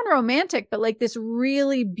 non-romantic, but like this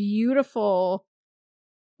really beautiful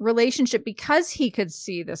relationship because he could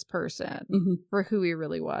see this person for who he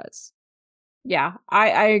really was. Yeah,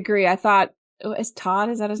 I agree. I thought is Todd?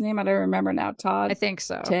 Is that his name? I don't remember now. I Todd, think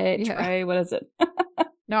so. Trey. What is it?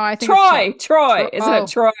 No, I think Troy. it's Troy. Isn't it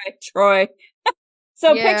Troy? Troy.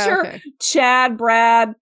 So picture Chad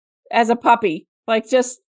Brad as a puppy, like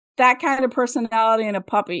just that kind of personality in a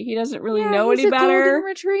puppy. He doesn't really know any better. He's a golden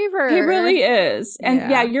retriever. He really is. And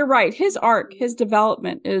yeah, you're right. His arc, his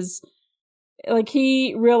development is like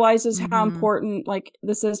he realizes how important like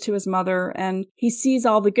this is to his mother, and he sees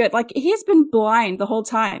all the good. Like he's been blind the whole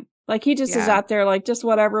time. Like he just is out there like just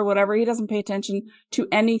whatever. He doesn't pay attention to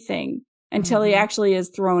anything until he actually is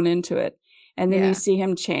thrown into it. And then you see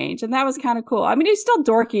him change. And that was kind of cool. I mean, he's still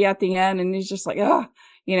dorky at the end, and he's just like, oh,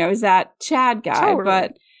 you know, he's that Chad guy. Totally.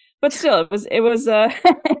 But still, it was it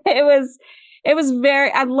was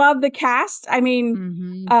very, I love the cast. I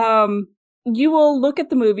mean, you will look at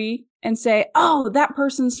the movie and say, oh, that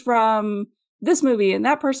person's from this movie, and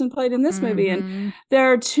that person played in this movie. And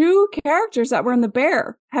there are two characters that were in The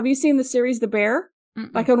Bear. Have you seen the series The Bear?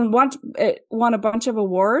 Like it won a bunch of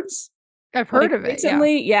awards. I've heard of it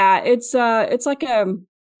recently. Yeah, it's like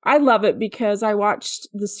I love it because I watched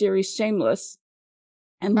the series Shameless,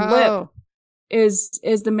 and Lip is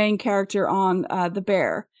the main character on The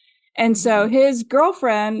Bear, and so his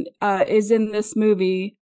girlfriend is in this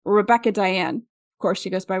movie, Rebecca Diane. Of course, she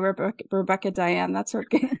goes by Rebecca Diane. That's her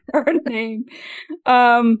name.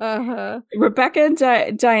 Rebecca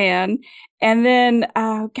Diane, and then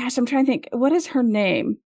gosh, I'm trying to think. What is her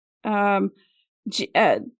name?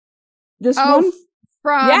 This one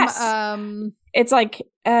from it's like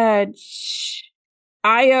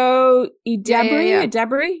Io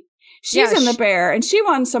Debris. She's in The Bear, and she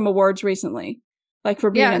won some awards recently, like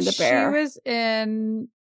for being in The Bear. She was in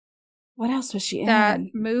what else was she in? That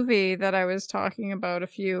movie that I was talking about a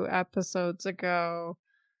few episodes ago.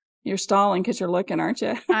 You're stalling because you're looking, aren't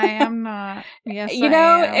you? I am not. Yes, you know,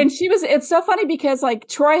 I am. And she was. It's so funny because like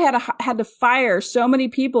Troy had to fire so many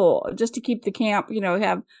people just to keep the camp, you know,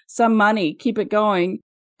 have some money, keep it going.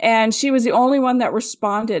 And she was the only one that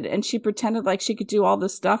responded, and she pretended like she could do all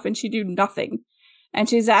this stuff, and she do nothing. And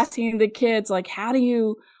she's asking the kids like,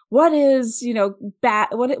 what is, you know,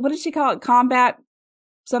 what did she call it? Combat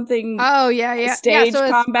something? Oh yeah. Stage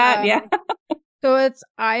combat. Yeah. So it's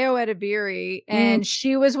Io Edebiri, and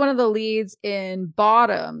she was one of the leads in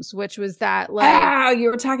Bottoms, which was that like... Oh, you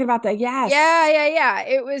were talking about that, yes. Yeah.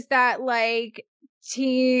 It was that like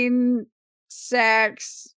teen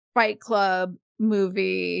sex Fight Club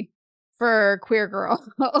movie for queer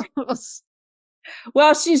girls.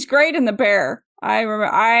 Well, she's great in The Bear. I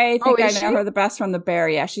remember. I think I know her the best from The Bear.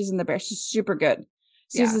 Yeah, she's in The Bear. She's super good.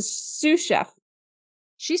 She's a sous chef.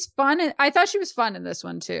 She's fun. I thought she was fun in this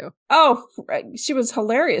one too. Oh, she was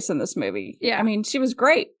hilarious in this movie. Yeah. I mean, she was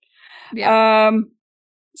great. Yeah.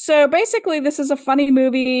 So basically this is a funny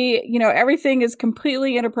movie. You know, everything is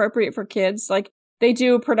completely inappropriate for kids. Like they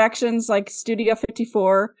do productions like Studio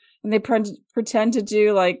 54, and they pretend to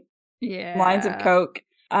do like lines of coke.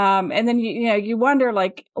 And then you wonder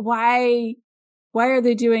like why are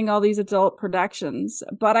they doing all these adult productions?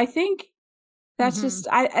 But I think that's just,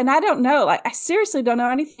 I don't know. Like, I seriously don't know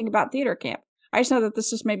anything about theater camp. I just know that this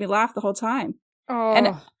just made me laugh the whole time. Oh, and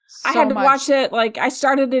I had to watch it. Like, I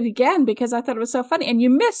started it again because I thought it was so funny. And you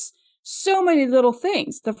miss so many little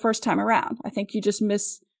things the first time around. I think you just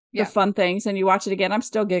miss the fun things, and you watch it again. I'm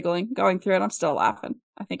still giggling, going through it. I'm still laughing.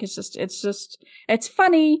 I think it's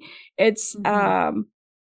funny. It's,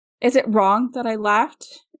 is it wrong that I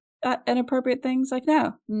laughed at inappropriate things? Like,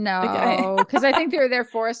 no, because I think they're there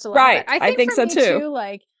for us to laugh. Right. I think so too.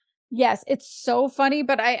 Like, yes, it's so funny,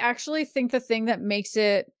 but I actually think the thing that makes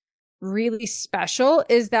it really special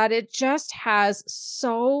is that it just has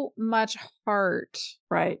so much heart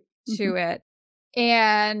to it.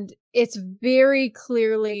 And it's very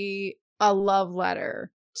clearly a love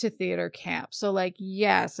letter to theater camp. So like,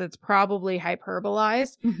 yes, it's probably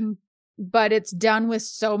hyperbolized, but it's done with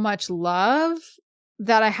so much love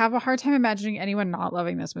that I have a hard time imagining anyone not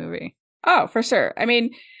loving this movie. Oh, for sure. I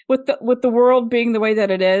mean, with the world being the way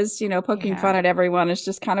that it is, you know, poking fun at everyone is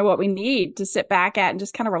just kind of what we need to sit back at and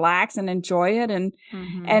just kind of relax and enjoy it and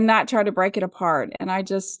not try to break it apart. And I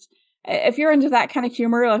just, if you're into that kind of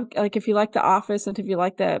humor, like if you like The Office and if you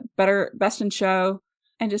like the Best in Show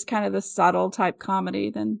and just kind of the subtle type comedy,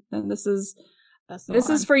 then this is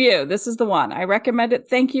for you. This is the one. I recommend it.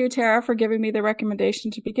 Thank you, Tara, for giving me the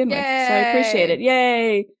recommendation to begin with. So I appreciate it.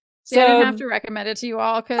 Yay. So I didn't have to recommend it to you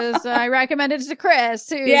all because I recommended it to Chris,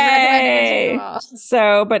 who's recommending it to you all.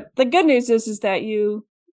 So, but the good news is that you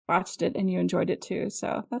watched it and you enjoyed it too.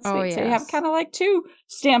 So that's sweet. Yes. So you have kind of like 2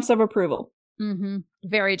 stamps of approval.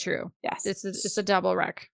 Very true. Yes. It's a double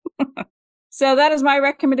rec. So that is my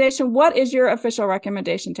recommendation. What is your official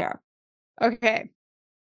recommendation, Tara? Okay.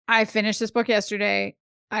 I finished this book yesterday.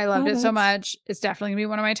 I loved it so much. It's definitely going to be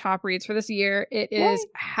one of my top reads for this year. It is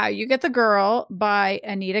How You Get the Girl by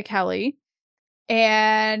Anita Kelly.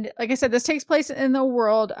 And like I said, this takes place in the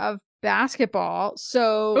world of basketball.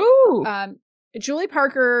 So Julie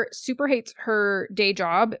Parker super hates her day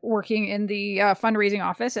job working in the fundraising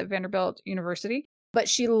office at Vanderbilt University, but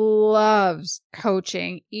she loves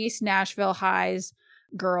coaching East Nashville High's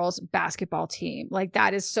girls basketball team. Like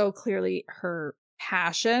that is so clearly her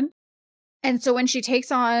passion. And so when she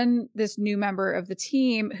takes on this new member of the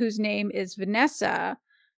team whose name is Vanessa,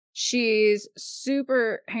 she's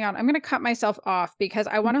super, hang on, I'm going to cut myself off because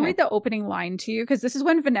I want to read the opening line to you because this is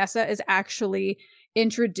when Vanessa is actually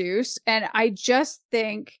introduced. And I just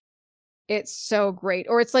think it's so great.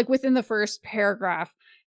 Or it's like within the first paragraph,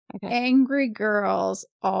 angry girls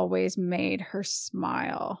always made her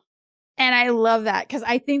smile. And I love that because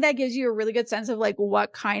I think that gives you a really good sense of like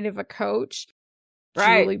what kind of a coach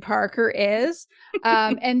Julie Parker is.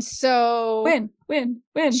 And so win.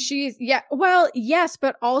 She's well, yes,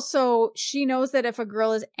 but also she knows that if a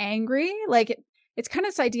girl is angry, like it's kind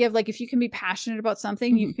of this idea of like if you can be passionate about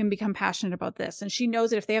something, you can become passionate about this. And she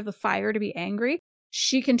knows that if they have the fire to be angry,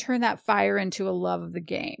 she can turn that fire into a love of the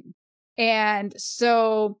game. And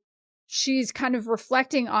so she's kind of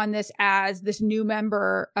reflecting on this as this new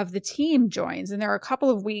member of the team joins. And they're a couple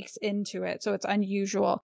of weeks into it, so it's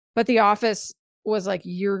unusual. But the office was like,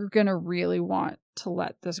 you're gonna really want to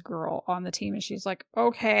let this girl on the team. And she's like,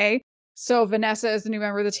 okay. So Vanessa is the new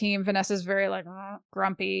member of the team. Vanessa's very like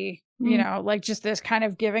grumpy, you know, like just this kind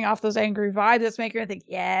of giving off those angry vibes that's making her think,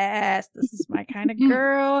 yes, this is my kind of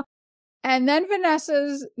girl. And then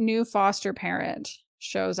Vanessa's new foster parent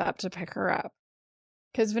shows up to pick her up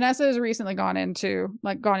because Vanessa has recently gone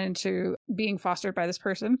into being fostered by this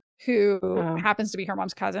person who happens to be her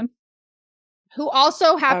mom's cousin, who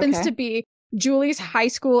also happens to be Julie's high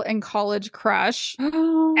school and college crush,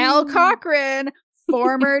 Elle Cochran,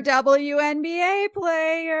 former WNBA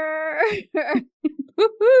player.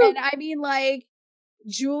 And I mean, like,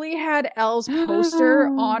 Julie had Elle's poster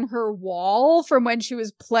on her wall from when she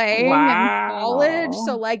was playing in college.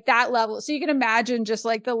 So, like, that level. So you can imagine just,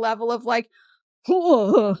 like, the level of, like,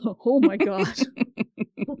 oh my God.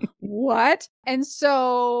 What? And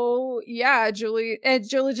so, yeah, Julie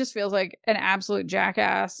just feels like an absolute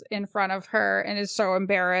jackass in front of her and is so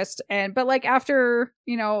embarrassed. But like after,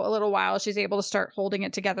 you know, a little while, she's able to start holding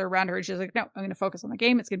it together around her. And she's like, no, I'm going to focus on the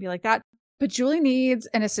game. It's going to be like that. But Julie needs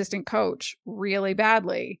an assistant coach really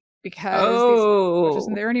badly because these coach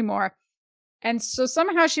isn't there anymore. And so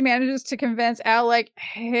somehow she manages to convince Elle, like,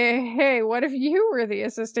 hey, what if you were the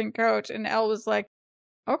assistant coach? And Elle was like,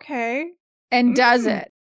 okay, and does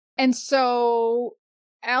it. And so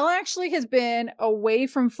Elle actually has been away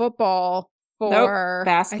from football for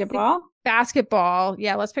basketball.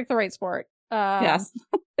 Yeah, let's pick the right sport. Yes.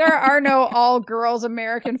 There are no all girls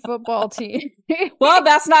American football team. Well,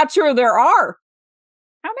 that's not true. There are.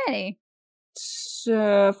 How many?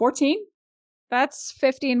 14. That's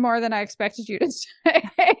 15 more than I expected you to say.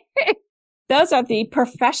 Those are the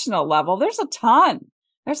professional level. There's a ton.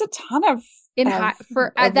 There's a ton of that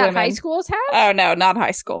women. High schools have? Oh no, not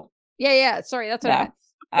high school. Yeah. Sorry, that's what I meant.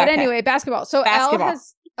 But anyway, basketball. So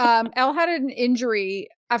Elle had an injury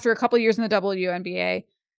after a couple of years in the WNBA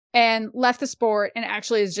and left the sport and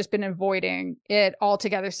actually has just been avoiding it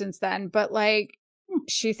altogether since then. But like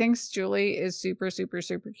she thinks Julie is super, super,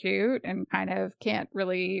 super cute and kind of can't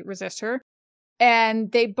really resist her.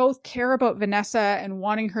 And they both care about Vanessa and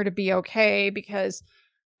wanting her to be okay because,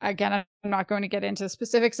 again, I'm not going to get into the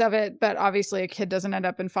specifics of it, but obviously a kid doesn't end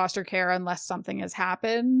up in foster care unless something has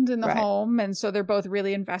happened in the home. And so they're both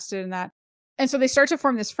really invested in that. And so they start to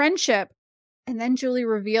form this friendship. And then Julie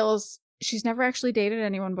reveals she's never actually dated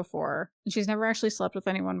anyone before. And she's never actually slept with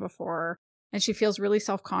anyone before. And she feels really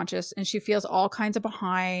self-conscious and she feels all kinds of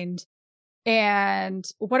behind. And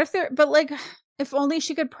what if if only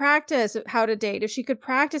she could practice how to date, if she could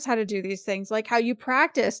practice how to do these things, like how you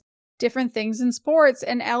practice different things in sports.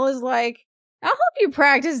 And Ella's like, I'll help you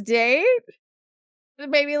practice date.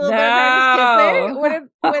 Maybe a little bit of practice kissing.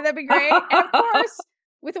 Would that be great? And of course,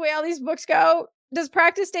 with the way all these books go, does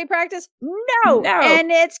practice stay practice? No. And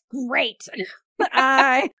it's great.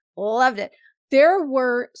 I loved it. There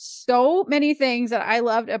were so many things that I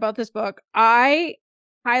loved about this book. I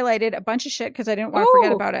highlighted a bunch of shit because I didn't want to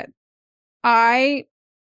forget about it. I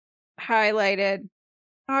highlighted,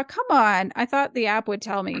 come on. I thought the app would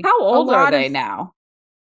tell me. How old are they now?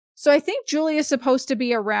 So I think Julie is supposed to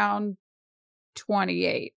be around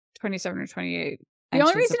 27 or 28. The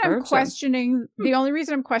only reason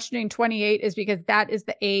I'm questioning 28 is because that is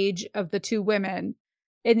the age of the two women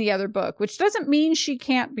in the other book, which doesn't mean she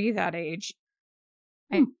can't be that age.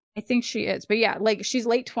 I think she is. But yeah, like she's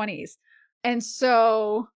late 20s. And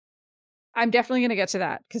so I'm definitely going to get to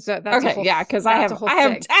that because that's okay, a whole, yeah, because I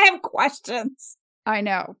have questions. I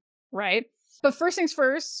know, right? But first things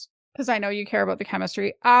first, because I know you care about the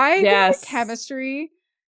chemistry. I think the chemistry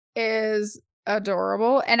is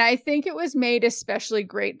adorable, and I think it was made especially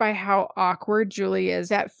great by how awkward Julie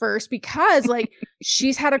is at first, because like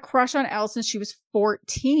she's had a crush on Elle since she was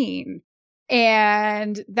 14.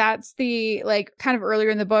 And that's the like kind of earlier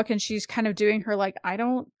in the book, and she's kind of doing her like, I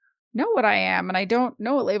don't know what I am, and I don't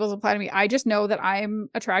know what labels apply to me. I just know that I'm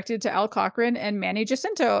attracted to Elle Cochran and Manny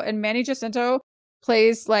Jacinto, and Manny Jacinto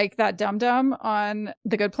plays like that dum-dum on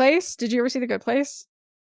The Good Place. Did you ever see The Good Place?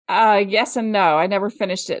 Yes and no. I never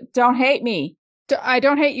finished it. Don't hate me. I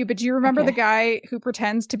don't hate you, but do you remember the guy who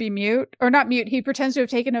pretends to be mute? Or not mute, he pretends to have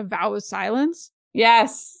taken a vow of silence?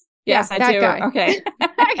 Yes. Yes, yeah, I do. Guy. Okay.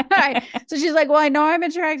 That guy. So she's like, well, I know I'm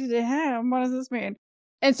attracted to him. What does this mean?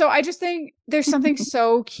 And so I just think there's something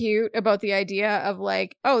so cute about the idea of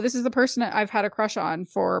like, oh, this is the person that I've had a crush on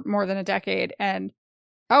for more than a decade. And,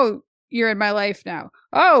 oh, you're in my life now.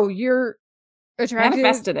 Oh, you're attracted.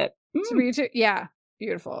 Manifested it. To me too. Yeah.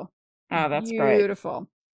 Beautiful. Oh, that's great. Beautiful.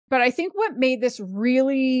 But I think what made this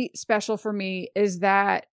really special for me is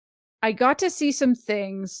that I got to see some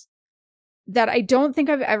things that I don't think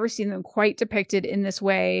I've ever seen them quite depicted in this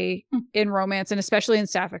way in romance, and especially in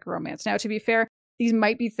sapphic romance. Now, to be fair, these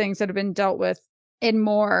might be things that have been dealt with in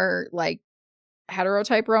more like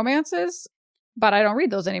heterotype romances, but I don't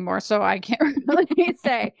read those anymore, so I can't really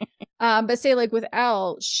say. But say like with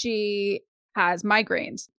Elle, she has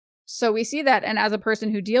migraines. So we see that. And as a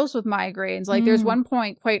person who deals with migraines, like there's one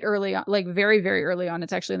point quite early on, like very, very early on,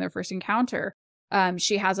 it's actually in their first encounter.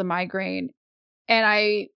 She has a migraine. And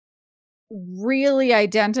I really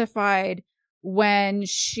identified when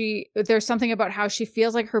there's something about how she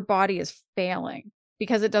feels like her body is failing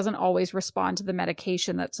because it doesn't always respond to the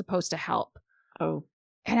medication that's supposed to help. Oh.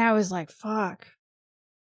 And I was like, fuck.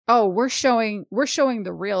 Oh, we're showing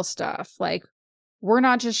the real stuff. Like, we're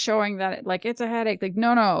not just showing that like it's a headache. Like,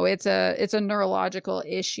 no, it's a neurological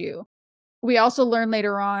issue. We also learn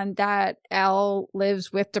later on that Elle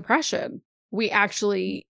lives with depression. We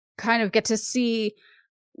actually kind of get to see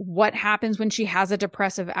what happens when she has a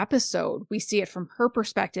depressive episode. We see it from her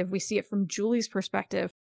perspective. We see it from Julie's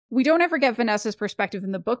perspective. We don't ever get Vanessa's perspective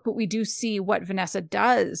in the book, but we do see what Vanessa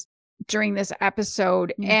does during this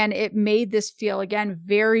episode. And it made this feel, again,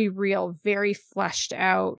 very real, very fleshed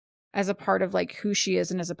out as a part of like who she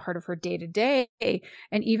is and as a part of her day to day,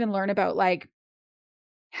 and even learn about like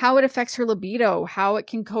how it affects her libido, how it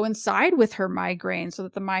can coincide with her migraine so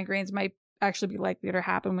that the migraines might actually be likely to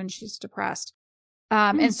happen when she's depressed.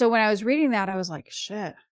 And so when I was reading that, I was like,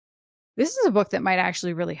 shit, this is a book that might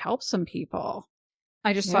actually really help some people.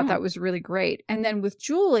 I just thought that was really great. And then with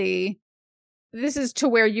Julie, this is to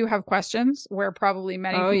where you have questions, where probably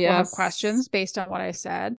many people have questions based on what I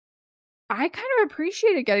said. I kind of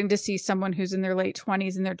appreciated getting to see someone who's in their late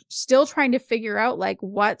 20s and they're still trying to figure out, like,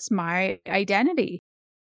 what's my identity?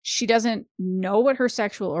 She doesn't know what her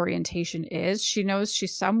sexual orientation is. She knows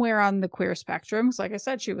she's somewhere on the queer spectrum. Because like I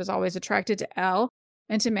said, she was always attracted to Elle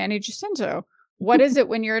and to Manny Jacinto. What is it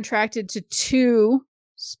when you're attracted to two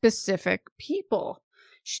specific people?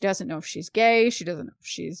 She doesn't know if she's gay. She doesn't know if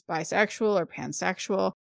she's bisexual or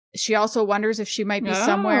pansexual. She also wonders if she might be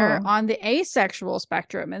somewhere on the asexual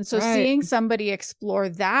spectrum. And so seeing somebody explore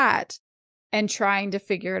that and trying to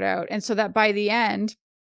figure it out. And so that by the end,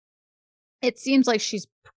 it seems like she's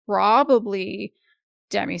probably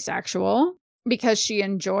demisexual because she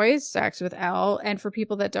enjoys sex with Elle. And for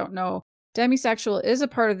people that don't know, demisexual is a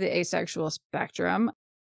part of the asexual spectrum,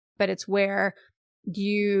 but it's where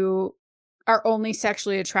you are only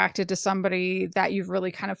sexually attracted to somebody that you've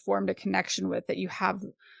really kind of formed a connection with, that you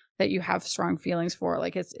have strong feelings for.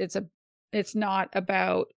 Like it's not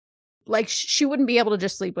about, like, she wouldn't be able to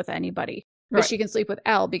just sleep with anybody, but she can sleep with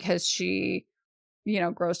Elle because she,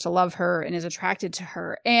 grows to love her and is attracted to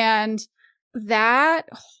her. And that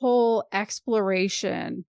whole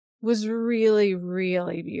exploration was really,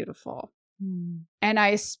 really beautiful. And I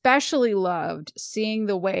especially loved seeing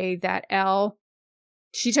the way that Elle,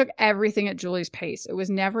 she took everything at Julie's pace. It was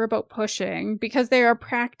never about pushing, because they are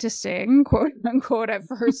practicing, quote unquote, at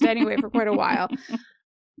first anyway, for quite a while.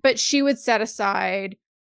 But she would set aside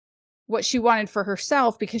what she wanted for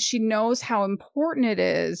herself because she knows how important it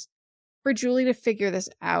is for Julie to figure this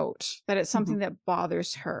out, that it's something that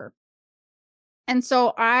bothers her. And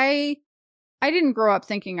so I didn't grow up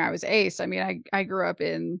thinking I was ace. I mean, I grew up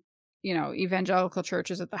in, evangelical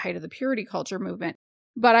churches at the height of the purity culture movement.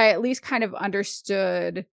 but I at least kind of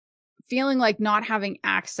understood feeling like not having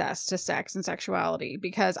access to sex and sexuality,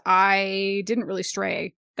 because I didn't really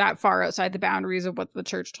stray that far outside the boundaries of what the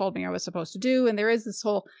church told me I was supposed to do. And there is this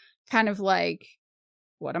whole kind of like,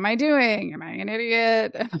 what am I doing? Am I an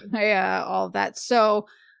idiot? Yeah, all of that. So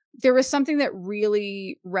there was something that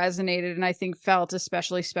really resonated and I think felt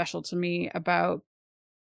especially special to me about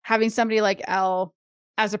having somebody like Elle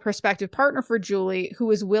as a prospective partner for Julie, who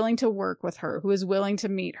was willing to work with her, who was willing to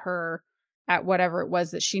meet her at whatever it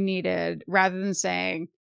was that she needed, rather than saying,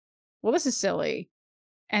 well, this is silly,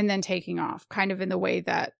 and then taking off, kind of in the way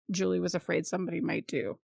that Julie was afraid somebody might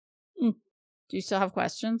do. Do you still have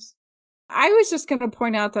questions? I was just going to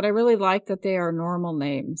point out that I really like that they are normal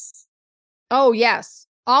names. Oh, yes.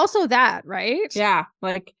 Also that, right? Yeah.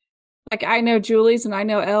 Like I know Julie's and I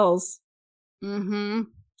know Elle's. Mm-hmm.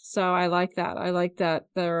 So I like that. I like that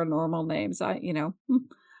there are normal names.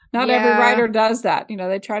 Not every writer does that.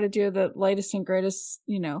 They try to do the latest and greatest,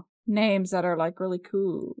 names that are like really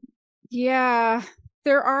cool. Yeah.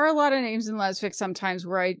 There are a lot of names in lesfic sometimes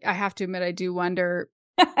where I have to admit I do wonder.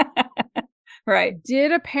 Right.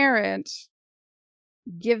 Did a parent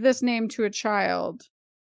give this name to a child,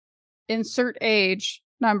 insert age,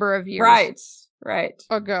 number of years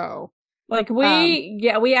ago? Like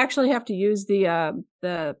we actually have to use the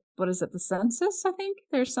what is it, the census? I think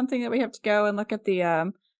there's something that we have to go and look at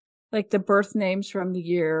the like the birth names from the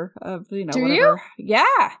year of Do whatever. you?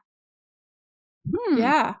 Yeah.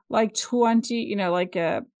 Yeah, like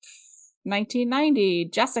 1990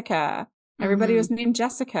 Jessica. Everybody was named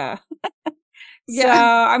Jessica. So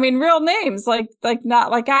I mean, real names, like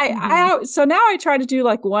not like I. So now I try to do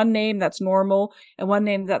like one name that's normal and one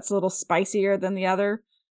name that's a little spicier than the other.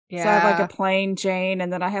 Yeah. So I have like a plain Jane,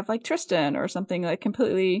 and then I have like Tristan or something like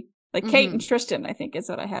completely like Kate and Tristan, I think is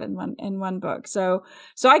what I had in one book. So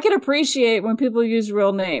I can appreciate when people use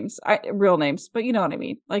real names, but you know what I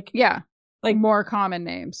mean? Like, yeah, like more common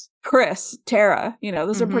names. Chris, Tara,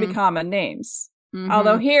 those are pretty common names.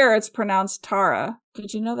 Although here it's pronounced Tara.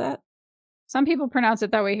 Did you know that? Some people pronounce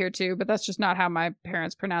it that way here too, but that's just not how my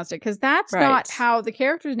parents pronounced it, because that's not how the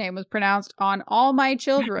character's name was pronounced on All My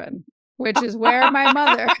Children, which is where my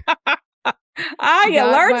mother. You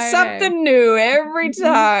learn something new every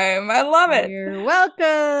time. I love it. You're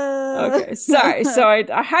welcome. Okay, sorry. So I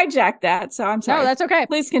hijacked that, so I'm sorry. No, that's okay.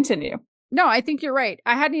 Please continue. No, I think you're right.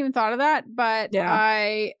 I hadn't even thought of that, but yeah.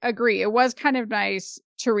 I agree. It was kind of nice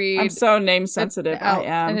to read. I'm so name sensitive. I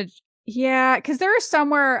am. Yeah, because there are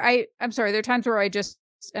somewhere I'm sorry, there are times where I just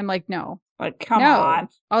am like, no. Like, come on.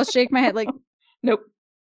 I'll shake my head like, nope.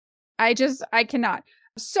 I cannot.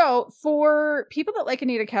 So for people that like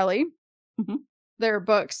Anita Kelly, their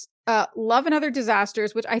books, Love and Other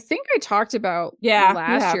Disasters, which I think I talked about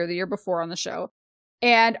last year, the year before on the show.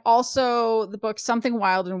 And also the book Something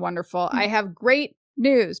Wild and Wonderful. I have great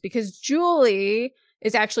news because Julie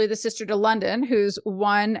is actually the sister to London, who's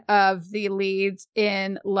one of the leads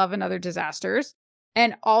in Love and Other Disasters.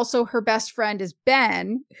 And also her best friend is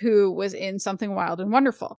Ben, who was in Something Wild and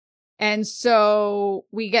Wonderful. And so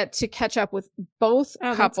we get to catch up with both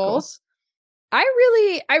couples. Cool. I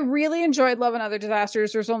really enjoyed Love and Other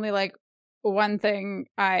Disasters. There's only like one thing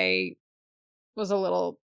I was a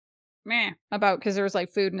little meh about, because there was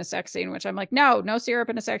like food in a sex scene, which I'm like, no syrup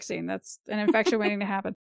in a sex scene. That's an infection waiting to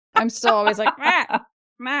happen. I'm still always like,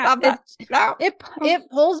 it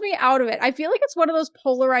pulls me out of it. I feel like it's one of those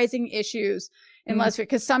polarizing issues in lesbian,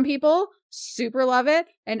 because some people super love it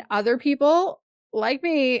and other people like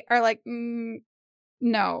me are like,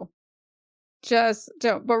 no, just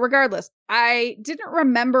don't. But regardless, I didn't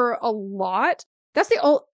remember a lot. That's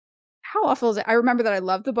how awful is it? I remember that I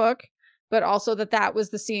loved the book, but also that was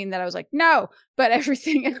the scene that I was like, no, but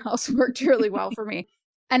everything else worked really well for me.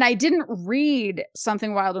 And I didn't read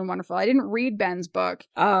Something Wild and Wonderful. I didn't read Ben's book.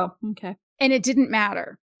 Oh, okay. And it didn't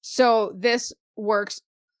matter. So this works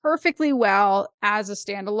perfectly well as a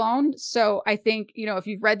standalone. So I think, if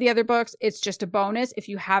you've read the other books, it's just a bonus. If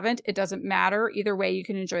you haven't, it doesn't matter. Either way, you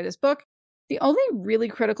can enjoy this book. The only really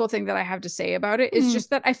critical thing that I have to say about it is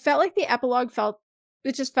just that I felt like the epilogue fell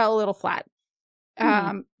a little flat.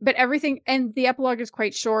 But everything, and the epilogue is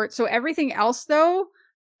quite short. So everything else, though,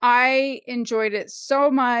 I enjoyed it so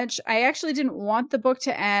much. I actually didn't want the book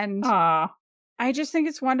to end. I just think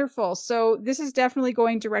it's wonderful. So this is definitely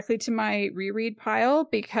going directly to my reread pile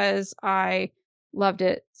because I loved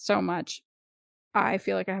it so much. I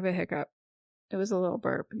feel like I have a hiccup. It was a little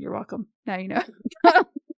burp. You're welcome. Now you know.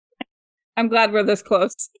 I'm glad we're this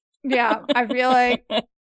close. Yeah, I feel like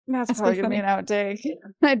that's probably going to be an outtake.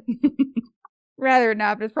 I'd rather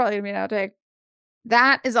not, but it's probably going to be an outtake.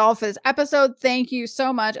 That is all for this episode. Thank you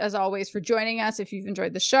so much, as always, for joining us. If you've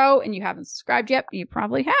enjoyed the show and you haven't subscribed yet, you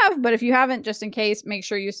probably have. But if you haven't, just in case, make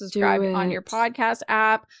sure you subscribe on your podcast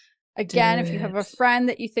app. Again, if you have a friend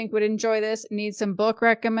that you think would enjoy this, need some book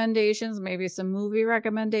recommendations, maybe some movie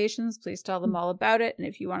recommendations, please tell them all about it. And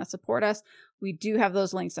if you want to support us, we do have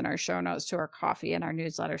those links in our show notes to our coffee and our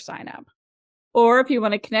newsletter sign up. Or if you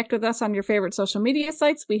want to connect with us on your favorite social media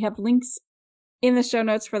sites, we have links in the show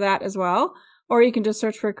notes for that as well. Or you can just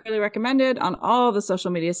search for Queerly Recommended on all the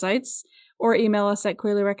social media sites, or email us at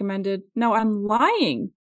queerlyrecommended. No, I'm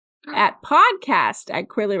lying. At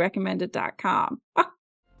podcast@queerlyrecommended.com. Oh.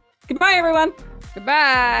 Goodbye, everyone.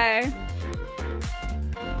 Goodbye.